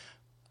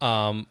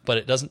 but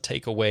it doesn't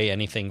take away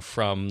anything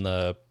from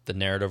the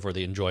narrative or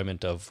the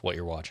enjoyment of what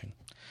you're watching.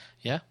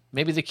 Yeah,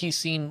 maybe the key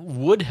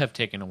scene would have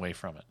taken away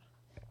from it.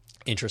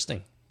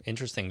 Interesting.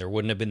 There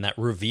wouldn't have been that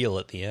reveal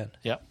at the end.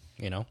 Yeah.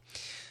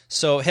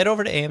 So head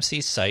over to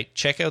AMC's site,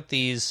 check out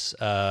these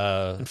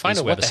and find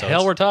out what the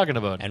hell we're talking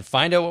about. And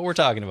find out what we're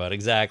talking about,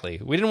 exactly.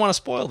 We didn't want to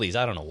spoil these.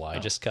 I don't know why,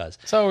 just because.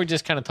 So we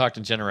just kind of talked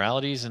in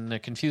generalities and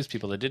confused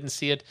people that didn't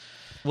see it.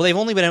 Well, they've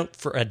only been out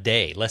for a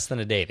day, less than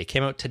a day. They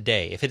came out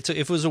today. If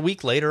it was a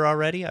week later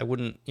already, I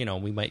wouldn't,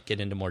 we might get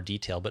into more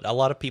detail, but a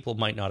lot of people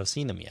might not have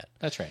seen them yet.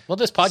 That's right. Well,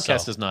 this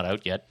podcast is not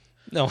out yet.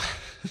 No,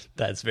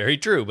 that's very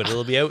true, but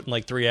it'll be out in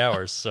like 3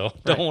 hours, so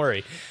don't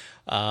worry.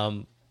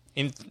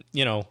 In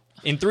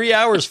 3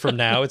 hours from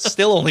now, it's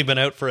still only been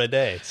out for a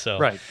day. So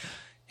right.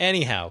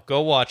 Anyhow,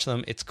 go watch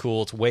them. It's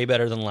cool. It's way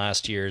better than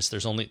last year's.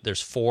 There's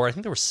 4. I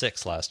think there were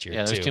 6 last year.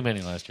 Yeah, there's too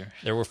many last year.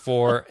 There were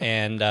 4,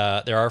 and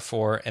there are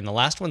 4, and the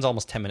last one's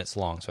almost 10 minutes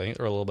long, so I think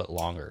they're a little bit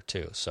longer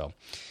too. So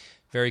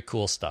very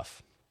cool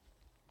stuff.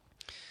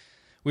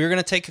 We're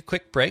going to take a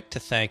quick break to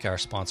thank our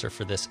sponsor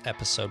for this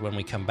episode. When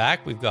we come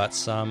back, we've got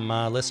some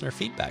listener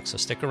feedback, so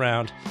stick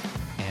around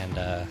and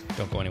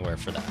don't go anywhere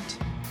for that.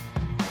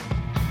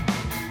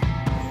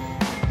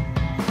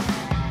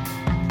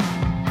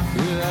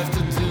 have to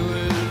do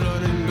it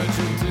running, but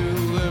you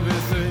do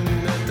everything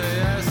that they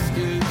ask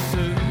you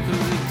to,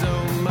 'cause you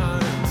don't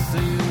mind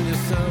seeing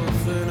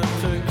yourself in a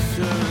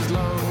picture as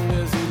long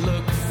as you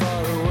look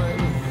far away,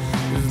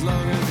 as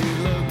long as you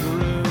look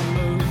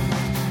removed.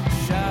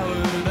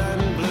 Showered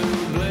and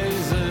blue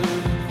blazing,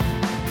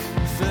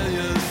 fill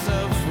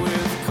yourself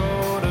with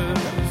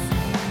quarters.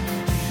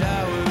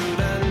 Showered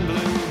and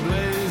blue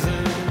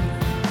blazing,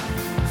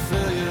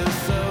 fill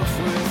yourself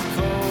with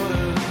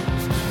quarters.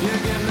 You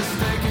get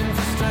mistaken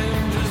for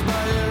strangers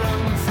by your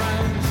own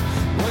friends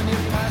when you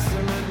pass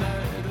them at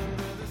night under the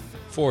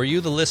For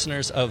you, the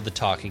listeners of The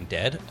Talking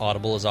Dead,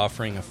 Audible is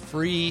offering a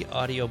free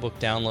audiobook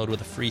download with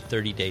a free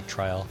 30-day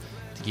trial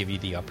to give you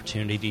the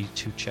opportunity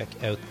to check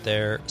out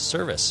their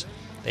service.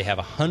 They have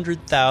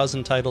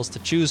 100,000 titles to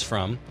choose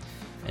from,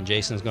 and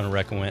Jason's going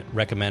to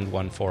recommend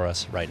one for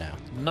us right now.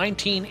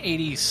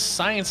 1980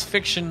 science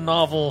fiction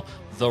novel,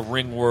 The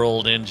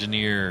Ringworld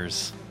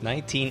Engineers.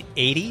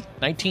 1980?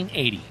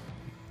 1980.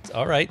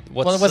 All right.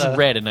 Well, it wasn't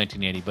read in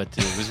 1980, but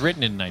it was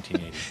written in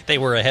 1980. They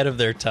were ahead of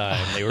their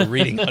time. They were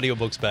reading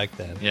audiobooks back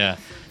then. Yeah.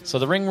 So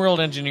The Ringworld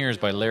Engineers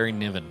by Larry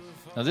Niven.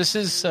 Now this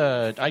is,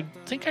 I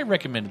think I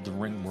recommended The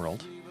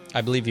Ringworld,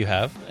 I believe you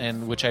have.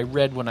 and which I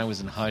read when I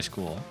was in high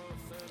school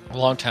a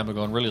long time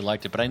ago and really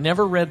liked it. But I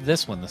never read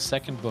this one, the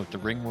second book, The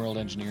Ringworld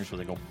Engineers, where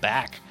they go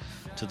back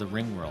to the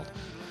Ringworld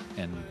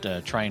and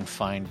try and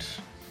find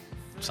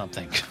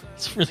something.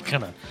 It's really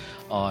kind of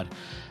odd.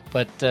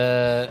 But,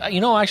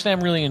 actually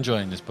I'm really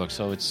enjoying this book.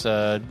 So it's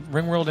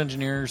Ringworld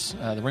Engineers,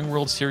 the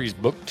Ringworld series,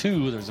 book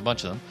 2. There's a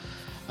bunch of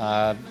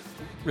them.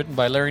 Written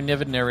by Larry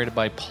Niven, narrated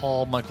by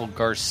Paul Michael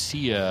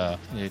Garcia.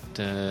 It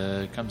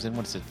comes in,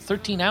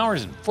 13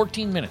 hours and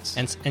 14 minutes.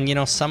 And you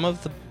know, some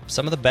of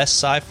the best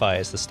sci-fi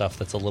is the stuff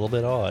that's a little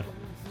bit odd.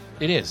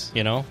 It is.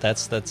 You know,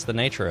 that's the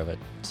nature of it.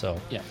 So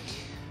Yeah.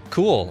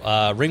 cool.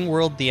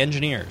 Ringworld, the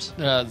Engineers.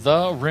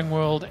 The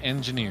Ringworld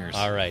Engineers.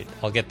 All right,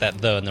 I'll get that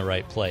 "the" in the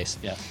right place.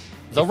 Yeah.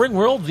 The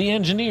Ringworld, the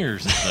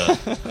Engineers.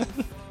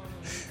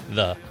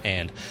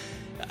 And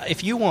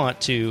if you want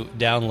to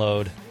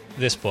download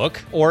this book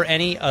or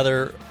any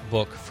other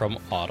book from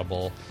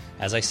Audible,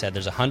 as I said,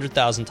 there's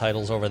 100,000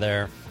 titles over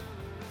there.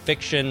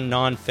 Fiction,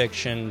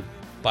 non-fiction,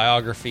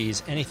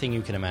 biographies, anything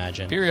you can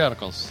imagine.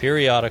 Periodicals.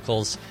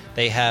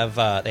 They have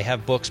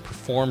books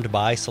performed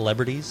by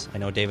celebrities. I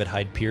know David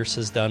Hyde Pierce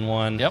has done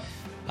one. Yep.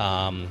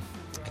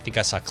 I think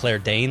I saw Claire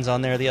Danes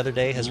on there the other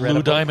day. Has read a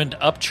Lou book. Diamond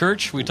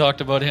Upchurch. We talked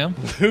about him.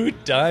 Lou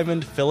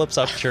Diamond Phillips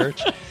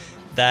Upchurch.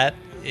 That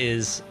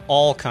is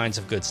all kinds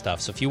of good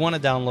stuff. So if you want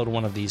to download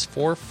one of these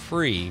for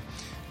free,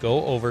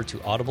 go over to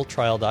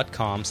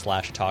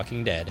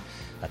audibletrial.com/talkingdead.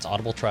 That's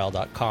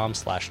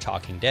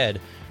audibletrial.com/talkingdead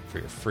for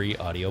your free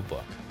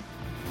audiobook.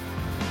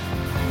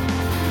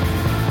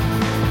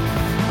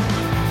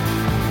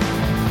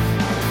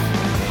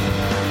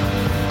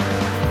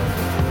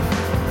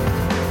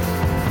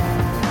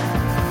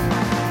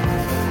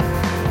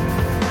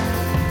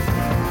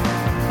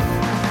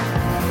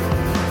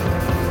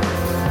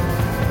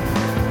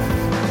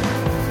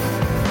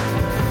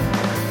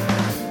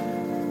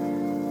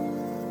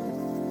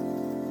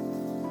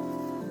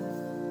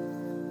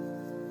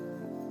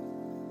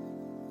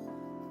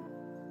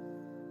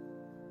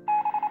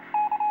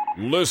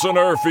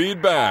 Listener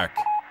feedback.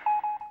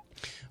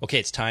 Okay,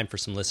 it's time for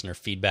some listener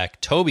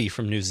feedback. Toby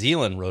from New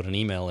Zealand wrote an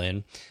email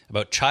in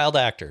about child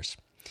actors,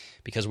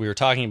 because we were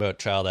talking about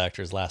child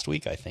actors last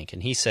week, I think,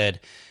 and he said,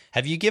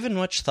 have you given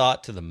much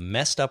thought to the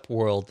messed up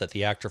world that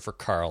the actor for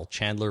Carl,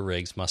 Chandler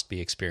Riggs, must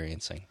be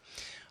experiencing?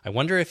 I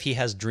wonder if he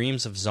has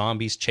dreams of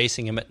zombies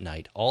chasing him at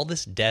night. All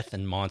this death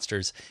and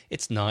monsters,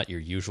 it's not your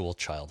usual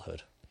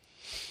childhood.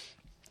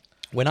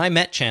 When I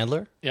met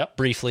Chandler,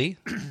 briefly,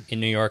 in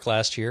New York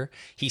last year,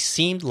 he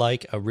seemed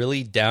like a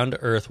really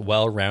down-to-earth,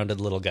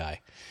 well-rounded little guy.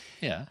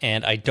 Yeah.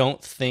 And I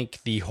don't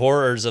think the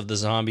horrors of the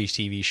zombie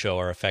TV show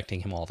are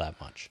affecting him all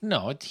that much.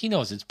 No, he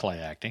knows it's play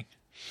acting.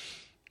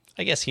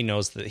 I guess he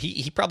knows that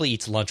he probably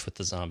eats lunch with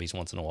the zombies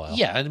once in a while.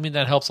 Yeah, I mean,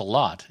 that helps a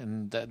lot.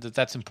 And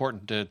that's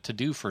important to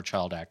do for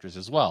child actors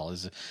as well,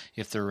 is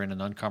if they're in an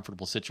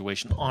uncomfortable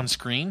situation on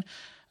screen,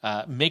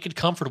 make it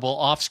comfortable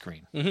off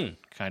screen,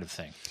 kind of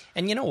thing.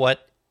 And you know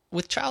what?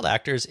 With child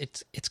actors,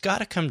 it's got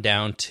to come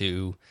down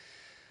to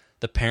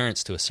the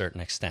parents to a certain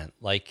extent.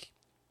 Like,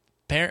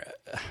 I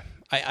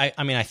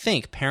mean, I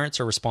think parents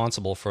are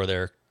responsible for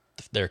their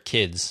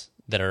kids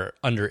that are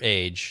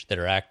underage that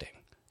are acting,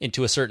 and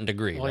to a certain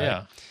degree. Well, right?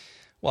 yeah.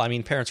 Well, I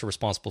mean, parents are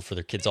responsible for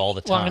their kids all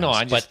the time. Well,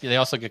 I know, but they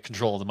also get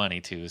control of the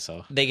money too.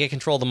 So they get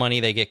control of the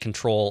money. They get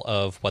control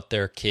of what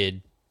their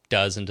kid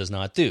does and does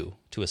not do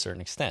to a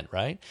certain extent,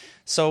 right?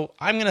 So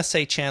I'm going to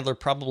say Chandler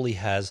probably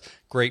has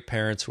great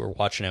parents who are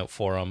watching out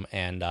for him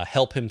and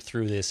help him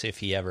through this if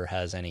he ever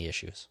has any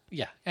issues.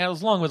 Yeah, and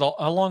along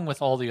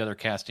with all the other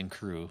cast and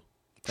crew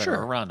that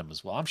are around him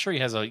as well. I'm sure he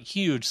has a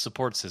huge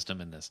support system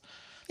in this.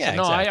 Yeah, so,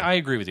 no, exactly. I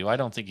agree with you. I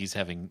don't think he's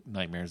having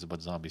nightmares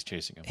about zombies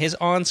chasing him. His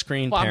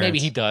on-screen parents... maybe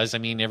he does. I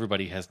mean,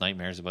 everybody has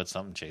nightmares about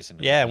something chasing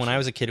him. Yeah, when I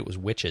was a kid, it was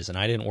witches, and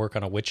I didn't work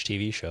on a witch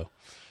TV show.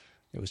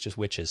 It was just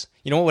witches.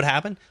 You know what would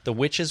happen? The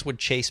witches would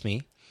chase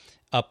me,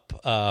 up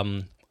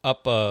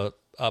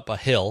a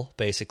hill,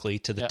 basically,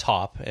 to the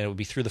top, and it would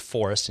be through the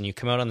forest, and you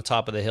come out on the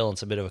top of the hill, and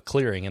it's a bit of a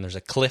clearing, and there's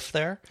a cliff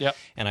there, Yep.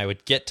 and I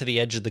would get to the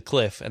edge of the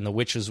cliff, and the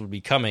witches would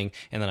be coming,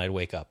 and then I'd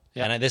wake up.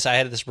 Yep. And I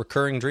had this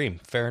recurring dream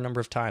a fair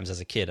number of times as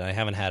a kid, and I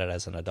haven't had it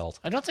as an adult.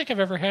 I don't think I've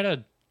ever had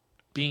a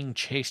being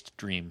chased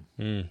dream.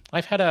 Hmm.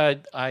 I've had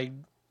I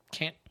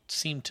can't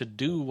seem to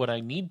do what I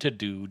need to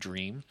do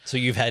dream. So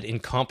you've had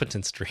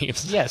incompetence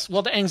dreams. Yes,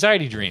 well, the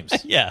anxiety dreams,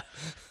 Yeah.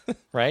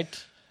 right?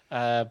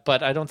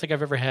 But I don't think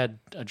I've ever had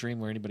a dream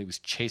where anybody was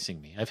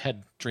chasing me. I've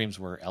had dreams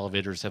where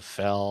elevators have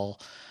fell.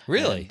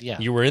 Really? And, yeah.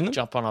 You were in them?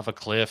 Jumping off a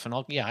cliff and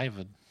all. Yeah, I have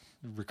a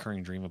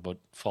recurring dream about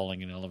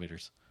falling in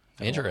elevators.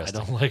 Interesting.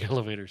 I don't like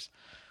elevators.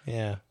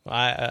 Yeah.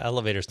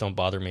 Elevators don't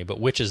bother me, but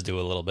witches do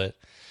a little bit.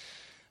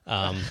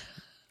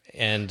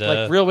 And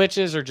Like real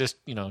witches or just,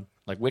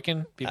 like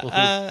Wiccan people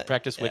who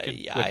practice Wicca?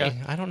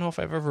 I don't know if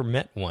I've ever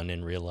met one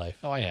in real life.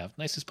 Oh, I have.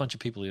 Nicest bunch of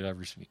people you'd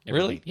ever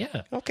Really? meet.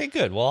 Yeah. Okay,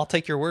 good. Well, I'll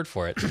take your word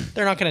for it.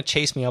 They're not going to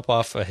chase me up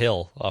off a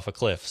hill, off a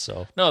cliff.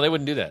 So, No, they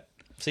wouldn't do that.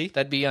 see?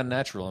 That'd be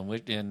unnatural, and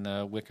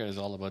Wicca is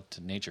all about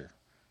nature.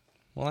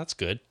 Well, that's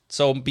good.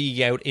 So,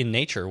 being out in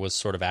nature was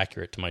sort of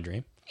accurate to my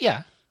dream.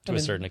 Yeah. To a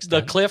certain extent.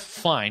 The cliff,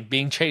 fine.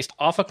 Being chased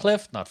off a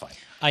cliff, not fine.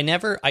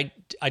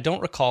 I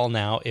don't recall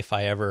now if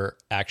I ever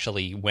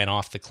actually went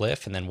off the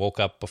cliff and then woke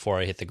up before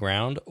I hit the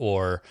ground,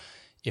 or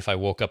if I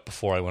woke up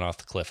before I went off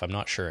the cliff. I'm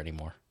not sure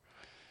anymore.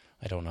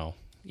 I don't know.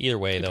 Either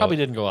way, You though. probably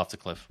didn't go off the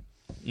cliff.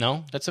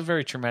 No? That's a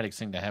very traumatic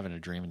thing to have in a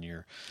dream, and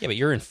Yeah, but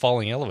you're in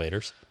falling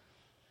elevators.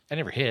 I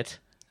never hit.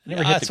 I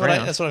never hit the That's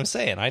ground. that's what I'm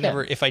saying.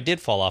 If I did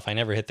fall off, I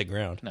never hit the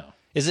ground. No.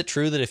 Is it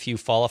true that if you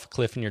fall off a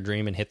cliff in your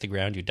dream and hit the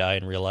ground, you die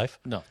in real life?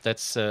 No,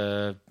 that's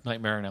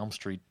Nightmare on Elm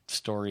Street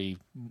story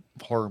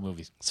horror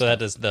movies. So that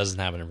doesn't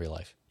happen in real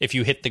life. If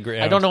you hit the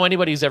ground, I don't know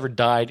anybody who's ever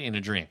died in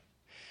a dream.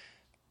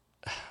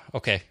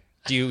 Okay.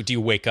 Do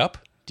you wake up?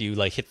 Do you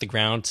hit the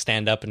ground,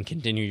 stand up, and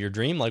continue your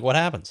dream? Like, what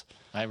happens?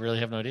 I really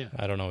have no idea.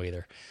 I don't know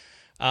either.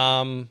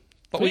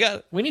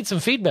 But we need some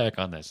feedback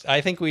on this.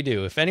 I think we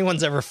do. If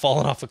anyone's ever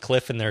fallen off a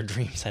cliff in their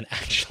dreams and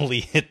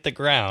actually hit the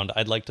ground,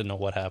 I'd like to know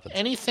what happens.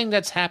 Anything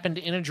that's happened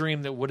in a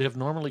dream that would have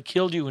normally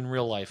killed you in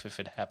real life if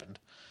it happened,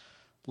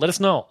 let us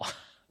know.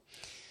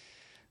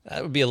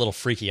 That would be a little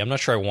freaky. I'm not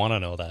sure I want to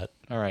know that.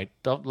 All right,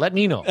 don't let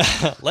me know.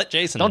 Let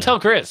Jason Don't know. tell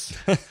Chris.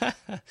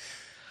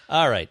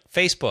 All right,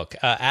 Facebook.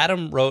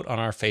 Adam wrote on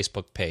our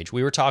Facebook page.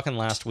 We were talking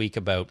last week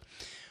about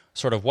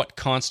sort of what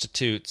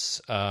constitutes,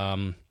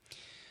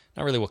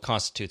 not really what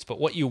constitutes, but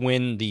what you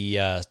win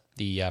the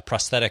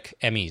prosthetic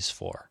Emmys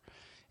for.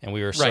 And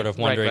we were sort of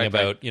wondering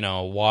about,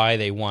 why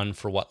they won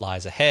for What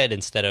Lies Ahead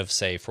instead of,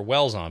 say, for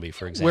Well Zombie,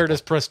 for example. Where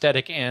does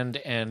prosthetic and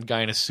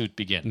guy in a suit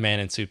begin? Man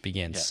in Suit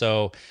begins. Yeah.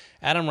 So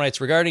Adam writes,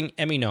 regarding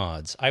Emmy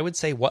nods, I would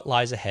say What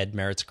Lies Ahead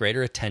merits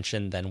greater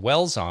attention than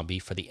Well Zombie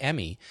for the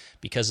Emmy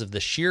because of the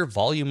sheer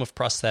volume of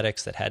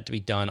prosthetics that had to be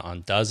done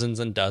on dozens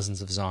and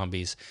dozens of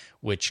zombies,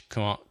 which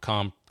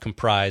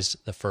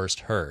comprised the first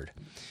herd.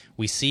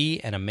 We see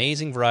an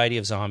amazing variety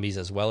of zombies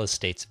as well as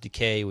states of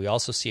decay. We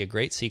also see a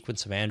great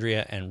sequence of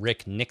Andrea and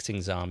Rick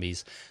nixing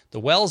zombies. The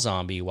Well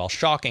Zombie, while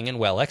shocking and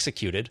well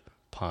executed,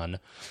 pun,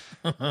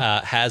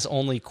 has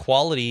only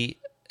quality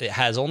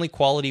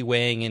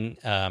weighing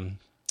in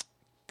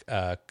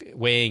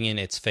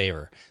its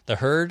favor. The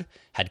herd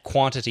had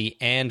quantity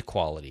and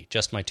quality.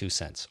 Just my 2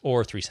 cents,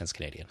 or 3 cents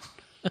Canadian.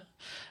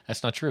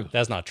 That's not true.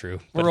 That's not true.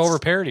 We're over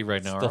parity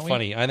right now, Still aren't we?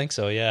 funny. I think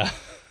so, yeah.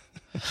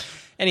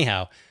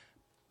 Anyhow,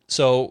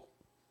 so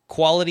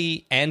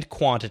quality and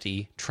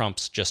quantity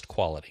trumps just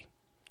quality.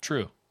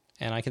 True.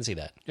 And I can see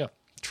that. Yeah.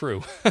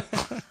 True.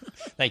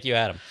 Thank you,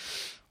 Adam.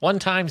 1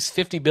 times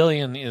 50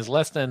 billion is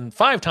less than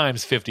 5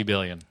 times 50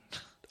 billion.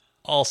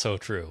 Also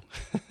true.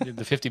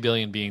 The 50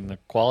 billion being the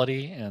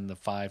quality and the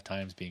 5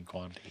 times being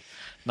quantity,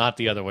 not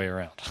the other way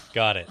around.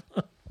 Got it.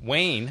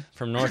 Wayne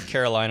from North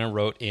Carolina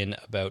wrote in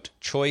about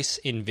choice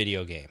in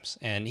video games.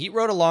 And he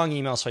wrote a long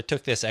email, so I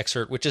took this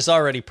excerpt, which is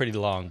already pretty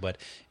long, but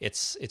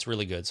it's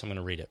really good, so I'm going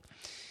to read it.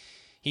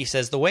 He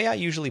says, the way I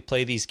usually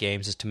play these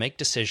games is to make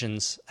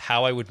decisions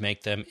how I would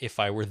make them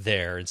if I were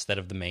there instead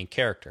of the main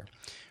character.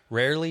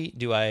 Rarely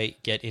do I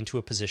get into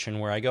a position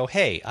where I go,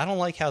 hey, I don't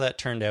like how that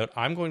turned out.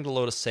 I'm going to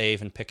load a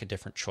save and pick a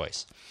different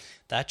choice.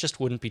 That just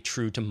wouldn't be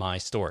true to my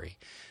story.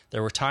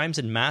 There were times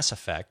in Mass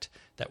Effect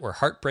that were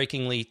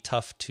heartbreakingly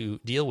tough to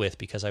deal with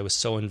because I was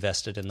so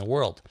invested in the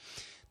world.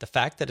 The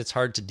fact that it's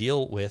hard to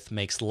deal with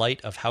makes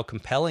light of how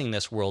compelling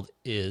this world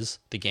is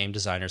the game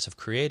designers have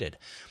created.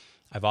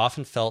 I've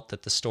often felt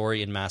that the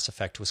story in Mass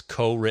Effect was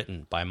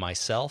co-written by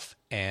myself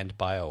and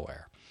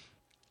BioWare.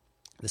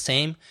 The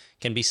same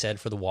can be said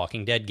for the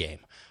Walking Dead game.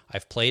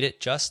 I've played it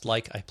just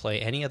like I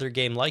play any other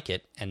game like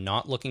it, and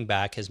not looking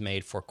back has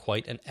made for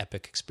quite an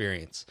epic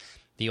experience.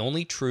 The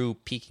only true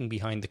peeking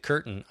behind the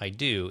curtain I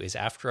do is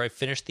after I've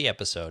finished the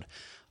episode,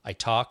 I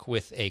talk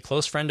with a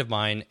close friend of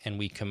mine and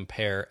we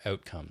compare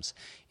outcomes.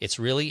 It's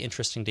really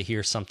interesting to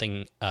hear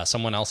someone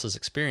else's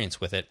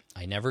experience with it.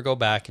 I never go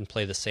back and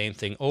play the same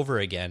thing over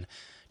again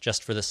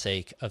just for the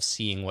sake of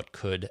seeing what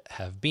could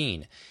have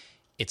been.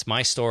 It's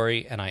my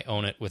story, and I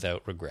own it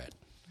without regret.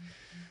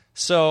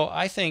 So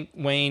I think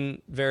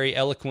Wayne very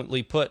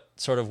eloquently put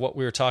sort of what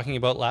we were talking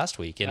about last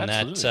week, in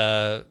Absolutely.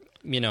 that,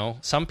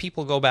 some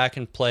people go back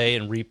and play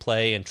and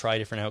replay and try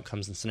different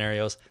outcomes and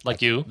scenarios.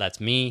 Like you. That's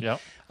me.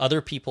 Yep.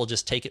 Other people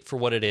just take it for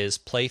what it is,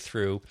 play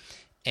through,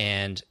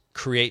 and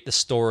create the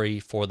story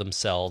for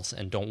themselves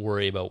and don't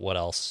worry about what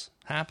else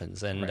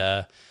happens. And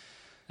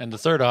And the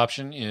third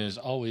option is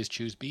always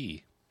choose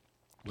B,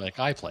 like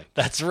I play.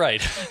 that's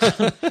right.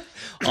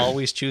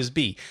 Always choose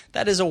B.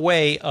 That is a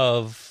way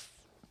of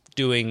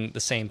doing the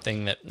same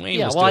thing that Wayne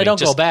Yeah, was well, doing. I don't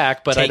go just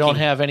back, but I don't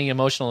taking- have any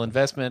emotional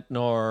investment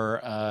nor,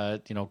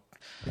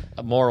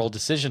 a moral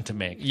decision to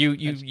make. You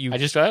I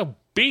just,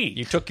 B.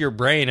 you took your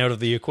brain out of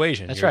the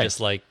equation. That's You're right. just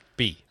like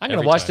B. I'm going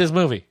every to watch time. this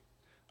movie.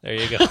 There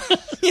you go.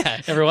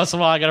 Yeah. Every once in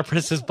a while, I got to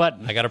press this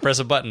button. I got to press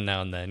a button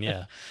now and then,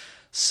 yeah.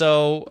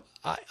 So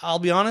I'll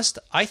be honest,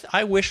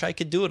 I wish I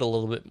could do it a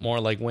little bit more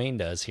like Wayne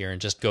does here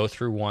and just go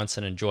through once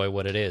and enjoy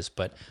what it is.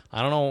 But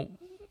I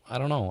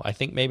don't know. I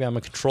think maybe I'm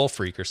a control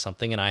freak or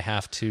something, and I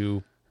have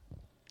to,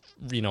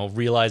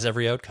 realize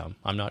every outcome.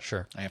 I'm not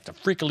sure. I have to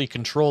freakily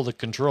control the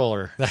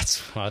controller. That's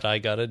what I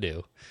got to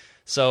do.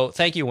 So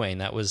thank you, Wayne.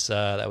 That was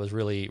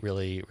really,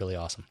 really, really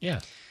awesome.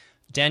 Yeah.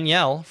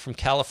 Danielle from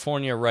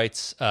California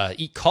writes,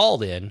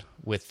 called in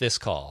with this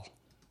call.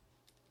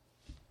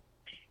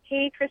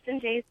 Hey, Chris and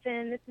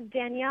Jason. This is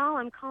Danielle.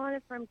 I'm calling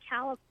it from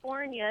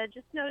California.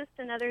 Just noticed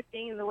another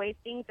thing in the way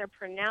things are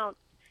pronounced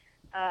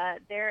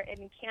there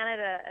in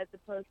Canada as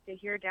opposed to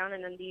here down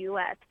in the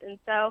U.S. And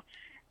so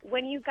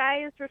when you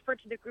guys refer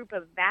to the group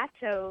of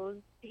Vatos,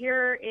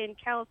 here in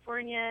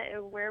California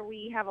where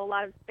we have a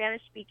lot of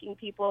Spanish-speaking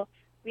people,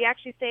 we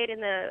actually say it in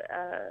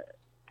the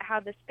how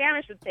the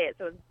Spanish would say it.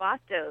 So it's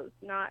Vatos,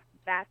 not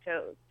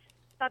Vatos.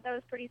 Thought that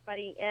was pretty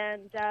funny.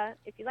 And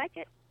if you like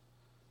it,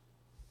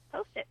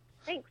 post it.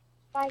 Thanks.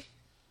 Bye.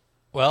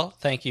 Well,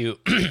 thank you,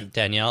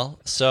 Danielle.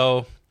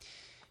 So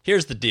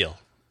here's the deal.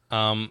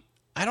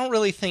 I don't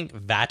really think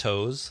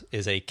Vatos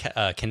is a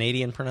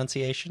Canadian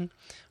pronunciation.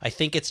 I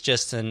think it's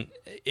just an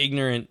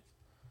ignorant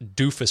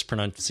doofus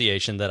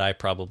pronunciation that I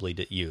probably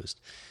used.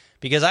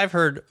 Because I've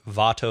heard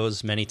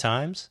Vatos many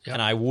times, Yep.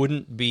 and I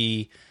wouldn't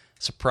be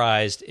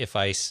surprised if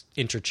I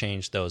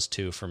interchanged those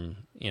two from,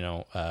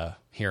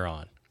 here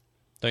on.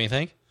 Don't you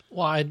think?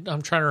 Well,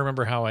 I'm trying to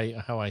remember how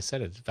I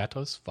said it.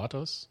 Vatos?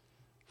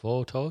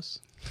 Votos?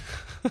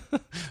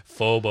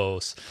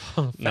 Phobos.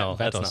 No,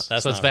 that's Vatos. not.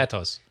 That's so it's not right.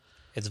 Vatos.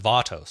 It's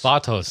Vatos.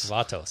 Vatos.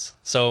 Vatos.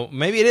 So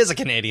maybe it is a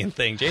Canadian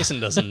thing. Jason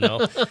doesn't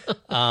know.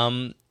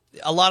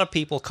 A lot of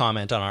people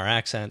comment on our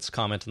accents,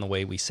 comment on the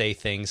way we say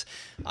things.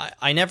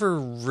 I never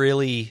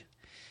really,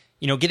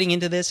 getting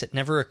into this, it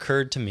never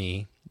occurred to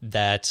me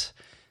that,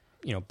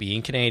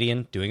 being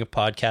Canadian, doing a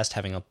podcast,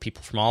 having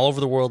people from all over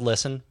the world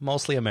listen,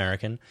 mostly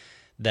American,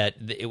 that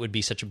it would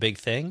be such a big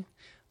thing.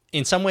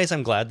 In some ways,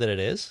 I'm glad that it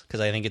is, because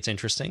I think it's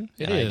interesting.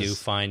 It and is. I do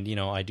find,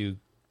 I do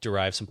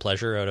derive some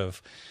pleasure out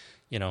of,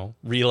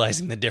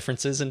 realizing the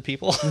differences in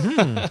people,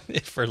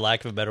 for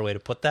lack of a better way to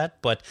put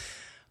that. But,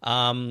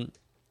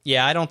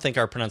 yeah, I don't think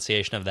our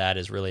pronunciation of that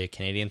is really a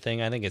Canadian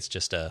thing. I think it's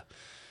just a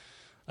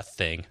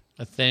thing.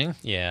 A thing?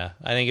 Yeah,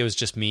 I think it was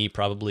just me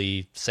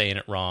probably saying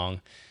it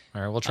wrong.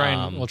 All right, we'll try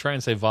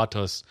and say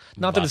Vatos.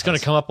 Not that it's going Vatos.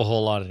 to come up a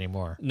whole lot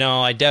anymore.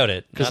 No, I doubt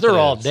it. Because Not they're that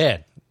all it's-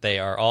 dead. They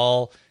are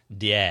all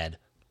dead.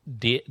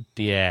 Dead.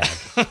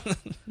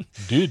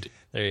 Dude.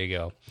 There you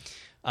go.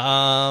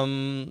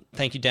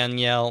 Thank you,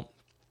 Danielle.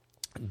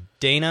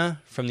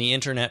 Dana from the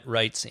internet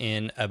writes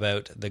in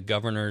about the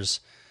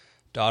governor's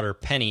daughter,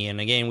 Penny. And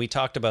again, we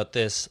talked about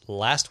this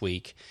last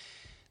week.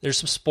 There's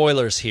some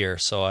spoilers here,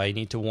 so I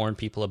need to warn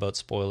people about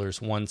spoilers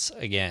once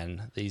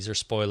again. These are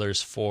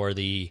spoilers for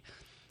the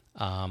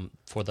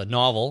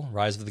novel,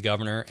 Rise of the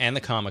Governor, and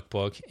the comic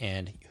book,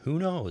 and who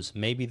knows,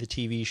 maybe the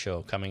TV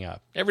show coming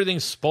up.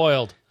 Everything's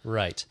spoiled.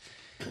 Right.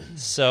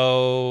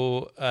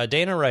 So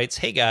Dana writes,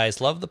 "Hey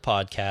guys, love the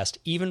podcast.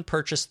 Even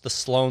purchased the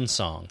Sloan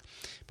song.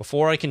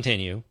 Before I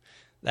continue,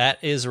 that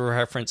is a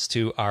reference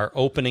to our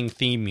opening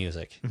theme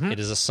music. It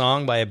is a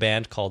song by a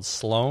band called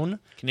Sloan,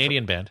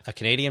 Canadian band. a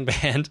Canadian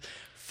band,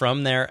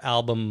 from their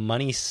album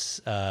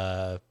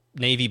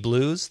Navy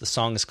Blues. The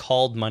song is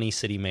called Money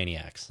City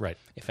Maniacs. Right.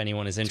 If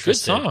anyone is a good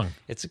interested, song.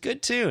 It's a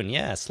good tune.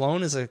 Yeah,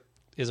 Sloan is a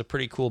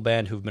pretty cool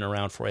band who've been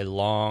around for a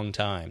long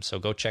time. So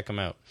go check them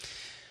out."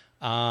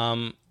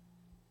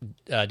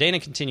 Dana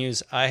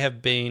continues, "I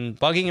have been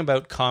bugging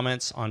about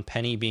comments on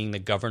Penny being the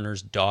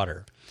governor's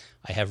daughter.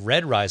 I have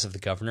read Rise of the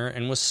Governor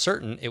and was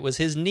certain it was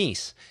his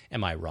niece.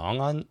 Am I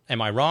wrong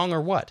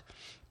or what?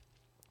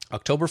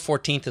 October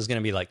 14th is going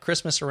to be like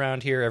Christmas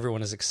around here.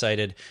 Everyone is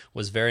excited,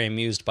 was very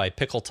amused by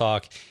Pickle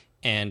Talk,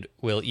 and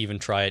will even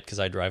try it because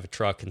I drive a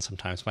truck and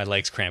sometimes my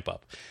legs cramp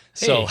up.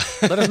 So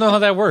Hey, let us know how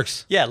that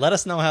works. yeah, let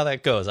us know how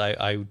that goes.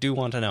 I do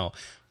want to know.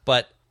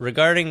 But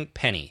regarding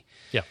Penny,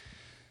 Yeah.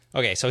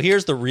 okay, so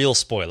here's the real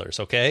spoilers,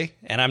 okay?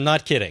 And I'm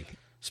not kidding.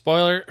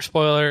 Spoiler.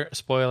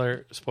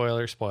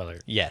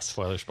 Yes.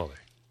 Spoiler.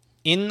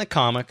 In the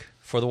comic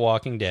for The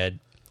Walking Dead,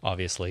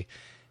 obviously,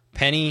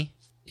 Penny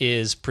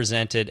is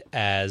presented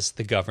as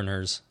the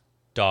governor's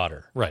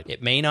daughter. Right.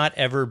 It may not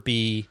ever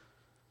be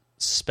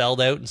spelled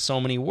out in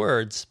so many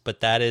words, but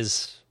that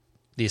is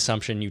the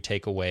assumption you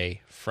take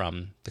away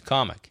from the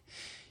comic.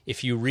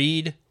 If you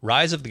read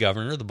Rise of the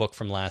Governor, the book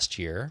from last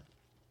year,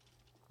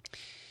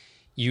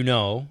 you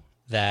know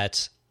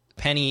that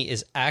Penny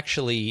is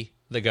actually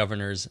the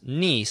governor's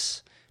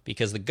niece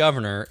because the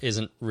governor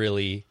isn't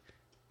really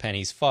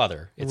Penny's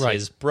father. It's Right.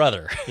 his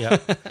brother. Yeah.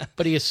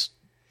 But he is...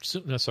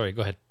 No, sorry,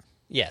 go ahead.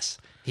 Yes.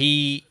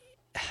 He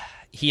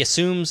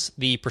assumes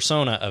the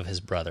persona of his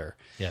brother,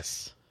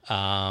 Yes.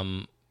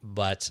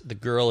 but the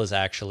girl is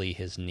actually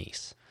his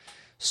niece.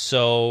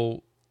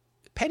 So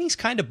Penny's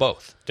kind of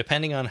both,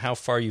 depending on how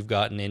far you've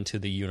gotten into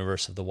the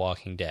universe of The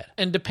Walking Dead.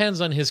 And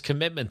depends on his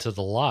commitment to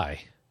the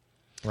lie,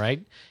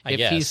 right? I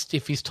guess.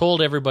 If he's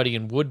told everybody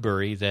in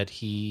Woodbury that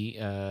he,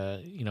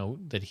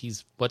 that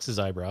he's what's his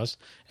eyebrows,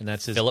 and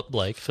that's his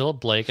Philip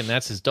Blake, and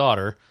that's his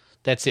daughter.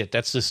 That's it.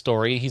 That's the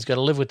story. He's got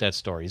to live with that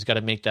story. He's got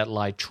to make that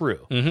lie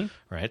true,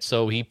 right?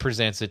 So he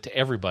presents it to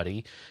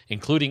everybody,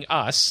 including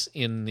us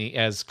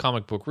as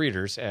comic book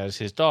readers, as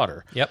his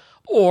daughter. Yep.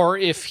 Or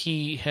if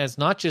he has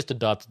not just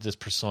adopted this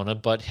persona,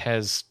 but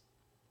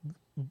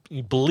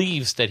he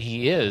believes that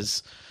he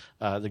is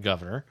the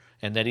governor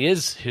and that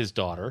is his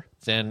daughter,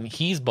 then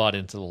he's bought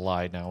into the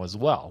lie now as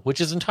well, which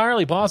is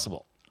entirely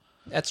possible.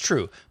 That's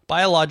true.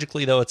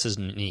 Biologically, though, it's his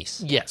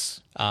niece.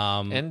 Yes.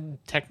 And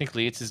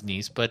technically it's his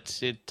niece, but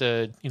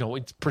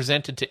it's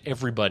presented to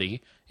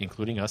everybody,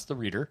 including us, the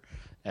reader,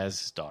 as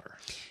his daughter.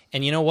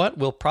 And you know what?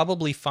 We'll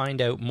probably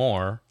find out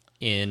more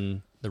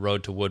in The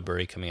Road to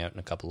Woodbury coming out in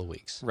a couple of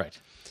weeks. Right.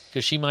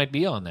 Because she might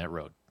be on that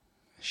road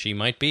She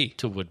might be.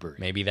 to Woodbury.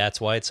 Maybe that's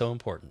why it's so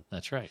important.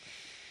 That's right.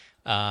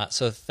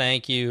 So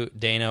thank you,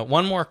 Dana.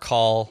 One more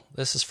call.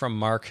 This is from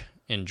Mark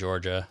in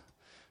Georgia,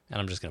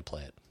 and I'm just going to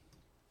play it.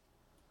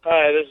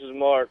 Hi, this is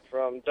Mark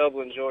from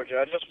Dublin, Georgia.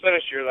 I just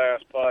finished your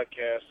last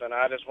podcast, and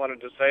I just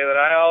wanted to say that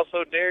I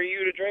also dare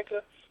you to drink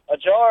a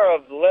jar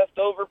of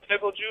leftover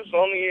pickle juice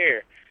on the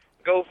air.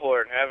 Go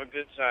for it. Have a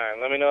good time.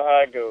 Let me know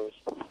how it goes.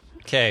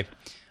 Okay,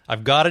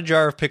 I've got a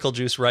jar of pickle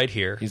juice right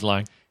here, He's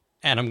lying.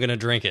 and I'm going to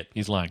drink it.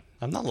 He's lying.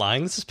 I'm not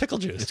lying. This is pickle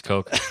juice. It's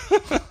Coke.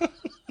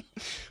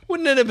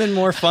 Wouldn't it have been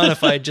more fun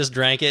if I just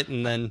drank it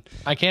and then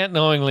I can't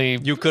knowingly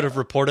you could have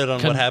reported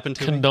on what happened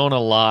to me? condone a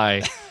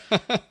lie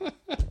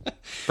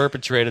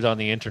perpetrated on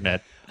the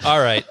internet. All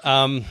right.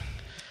 I'm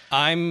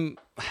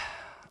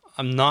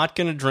not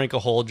going to drink a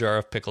whole jar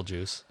of pickle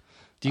juice.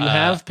 Do you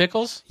have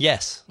pickles?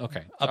 Yes.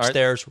 Okay.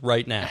 Upstairs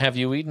right now. Have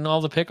you eaten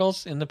all the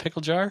pickles in the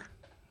pickle jar?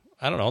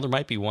 I don't know. There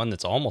might be one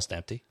that's almost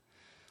empty.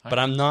 But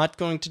I'm not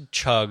going to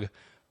chug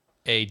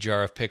a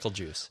jar of pickle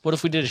juice. What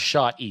if we did a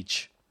shot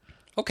each?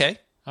 Okay.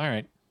 All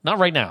right. Not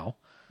right now.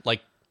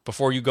 Like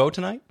before you go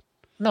tonight?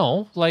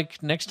 No,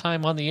 like next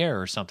time on the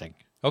air or something.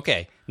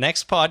 Okay.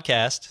 Next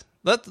podcast.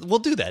 We'll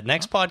do that.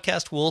 Next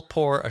podcast, we'll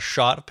pour a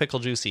shot of pickle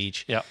juice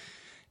each Yeah.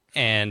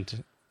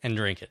 and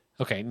drink it.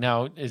 Okay.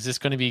 Now, is this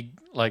going to be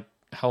like,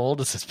 how old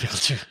is this pickle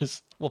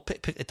juice? Well,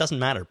 it doesn't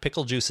matter.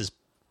 Pickle juice is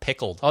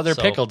pickled. Oh, they're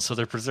so pickled, so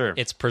they're preserved.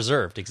 It's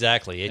preserved,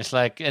 exactly. It's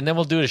like, and then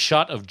we'll do a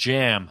shot of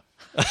jam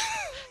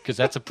because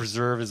that's a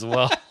preserve as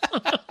well.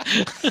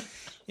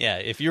 Yeah,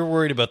 if you're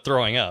worried about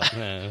throwing up.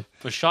 A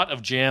shot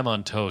of jam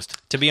on toast.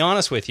 To be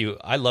honest with you,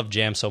 I love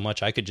jam so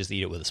much I could just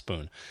eat it with a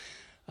spoon.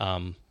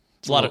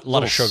 It's a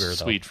lot of sugar, though.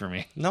 Sweet for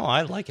me. No,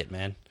 I like it,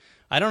 man.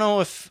 I don't know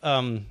if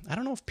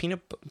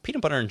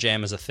peanut butter and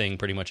jam is a thing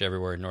pretty much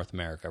everywhere in North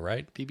America,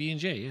 right?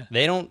 PB&J, yeah.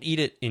 They don't eat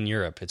it in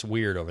Europe. It's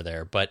weird over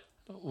there, but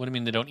What do you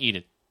mean they don't eat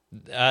it?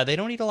 they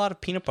don't eat a lot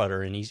of peanut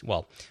butter in East.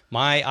 Well,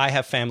 I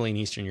have family in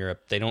Eastern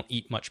Europe. They don't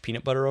eat much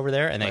peanut butter over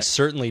there, and they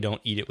certainly don't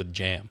eat it with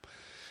jam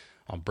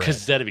on bread.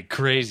 Because that'd be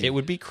crazy. It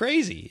would be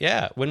crazy.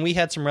 Yeah. When we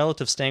had some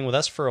relatives staying with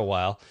us for a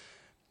while,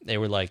 they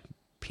were like,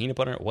 peanut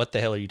butter? What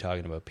the hell are you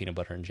talking about? Peanut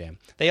butter and jam.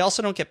 They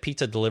also don't get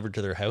pizza delivered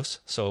to their house.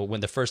 So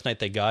when the first night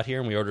they got here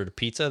and we ordered a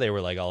pizza, they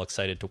were like all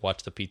excited to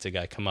watch the pizza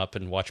guy come up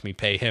and watch me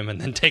pay him and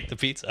then take the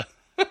pizza.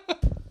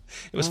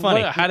 It was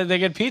funny. How did they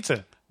get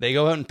pizza? They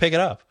go out and pick it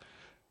up.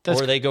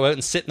 Or they go out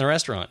and sit in the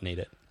restaurant and eat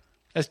it.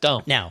 That's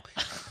dumb. Now,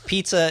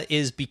 pizza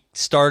is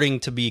starting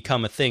to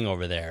become a thing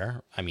over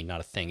there. I mean, not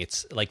a thing.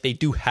 It's like they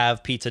do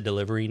have pizza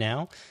delivery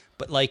now.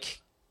 But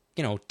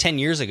 10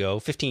 years ago,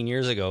 15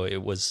 years ago,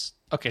 it was...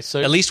 Okay,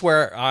 so at least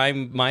where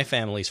my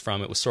family's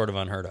from, it was sort of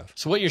unheard of.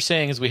 So what you're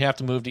saying is we have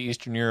to move to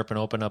Eastern Europe and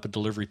open up a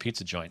delivery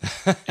pizza joint,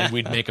 and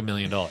we'd make $1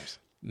 million.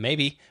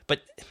 Maybe,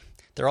 but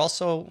they're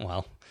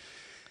also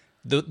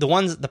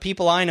the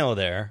people I know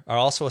there are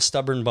also a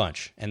stubborn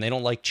bunch, and they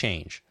don't like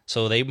change.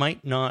 So they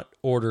might not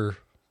order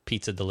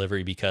pizza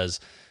delivery because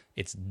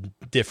it's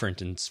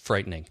different and it's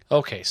frightening.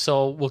 Okay,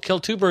 so we'll kill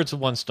two birds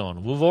with one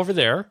stone. Move over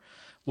there.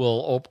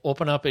 We'll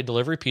open up a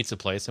delivery pizza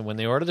place, and when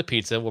they order the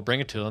pizza, we'll bring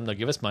it to them. They'll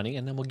give us money,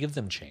 and then we'll give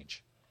them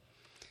change.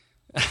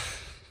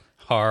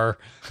 Har.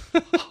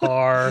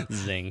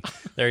 Zing.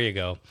 There you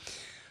go.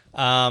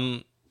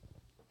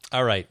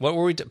 All right. What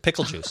were we?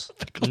 Pickle juice.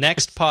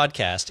 Next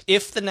podcast.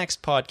 If the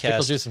next podcast.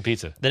 Pickle juice and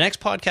pizza. The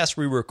next podcast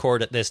we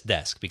record at this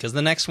desk, because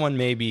the next one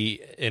may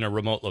be in a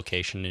remote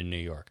location in New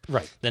York.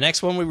 Right. The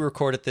next one we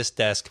record at this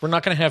desk. We're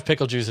not going to have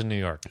pickle juice in New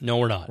York. No,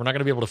 we're not. We're not going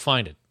to be able to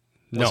find it.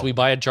 Unless No. we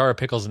buy a jar of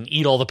pickles and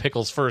eat all the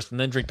pickles first and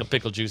then drink the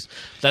pickle juice.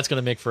 That's going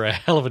to make for a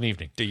hell of an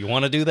evening. Do you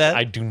want to do that?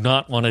 I do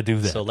not want to do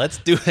that. So let's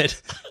do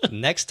it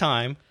next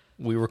time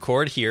we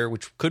record here,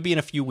 which could be in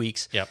a few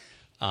weeks. Yep.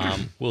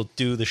 We'll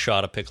do the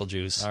shot of pickle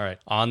juice. All right.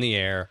 On the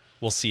air.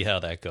 We'll see how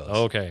that goes.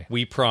 Okay.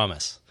 We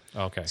promise.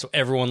 Okay. So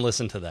everyone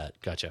listen to that.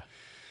 Gotcha.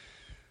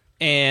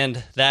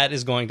 And that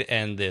is going to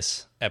end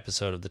this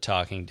episode of The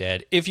Talking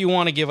Dead. If you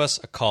want to give us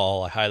a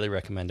call, I highly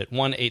recommend it.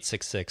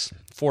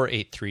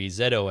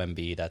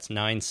 1-866-483-ZOMB. That's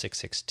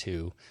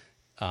 9662.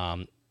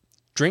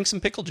 Drink some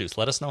pickle juice.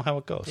 Let us know how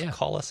it goes. Yeah.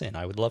 Call us in.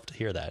 I would love to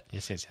hear that.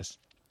 Yes.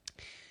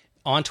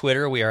 On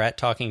Twitter, we are at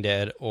Talking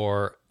Dead,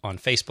 or on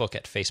Facebook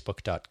at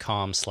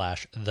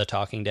facebook.com/The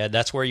Talking Dead.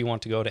 That's where you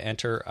want to go to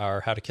enter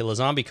our How to Kill a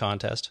Zombie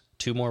contest.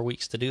 2 more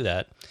weeks to do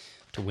that,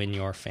 to win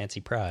your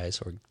fancy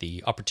prize, or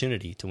the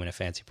opportunity to win a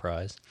fancy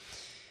prize.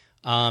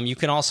 You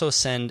can also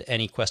send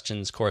any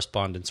questions,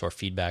 correspondence, or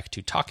feedback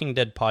to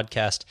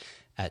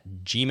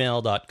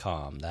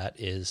talkingdeadpodcast@gmail.com. That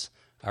is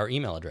our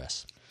email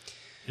address.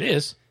 It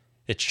is.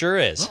 It sure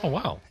is. Oh,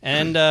 wow.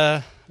 And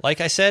like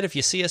I said, if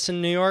you see us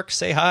in New York,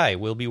 say hi.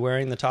 We'll be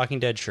wearing the Talking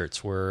Dead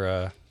shirts.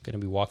 We're going to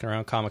be walking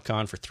around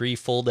Comic-Con for 3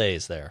 full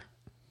days there.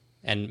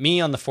 And me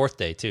on the 4th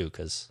day, too,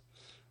 because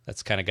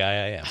that's the kind of guy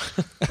I am.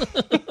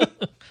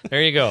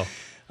 There you go.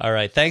 All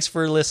right. Thanks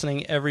for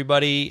listening,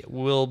 everybody.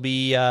 We'll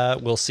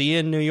see you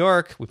in New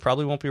York. We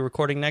probably won't be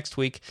recording next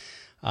week.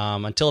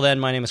 Until then,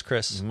 my name is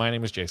Chris. My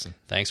name is Jason.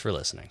 Thanks for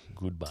listening.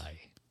 Goodbye.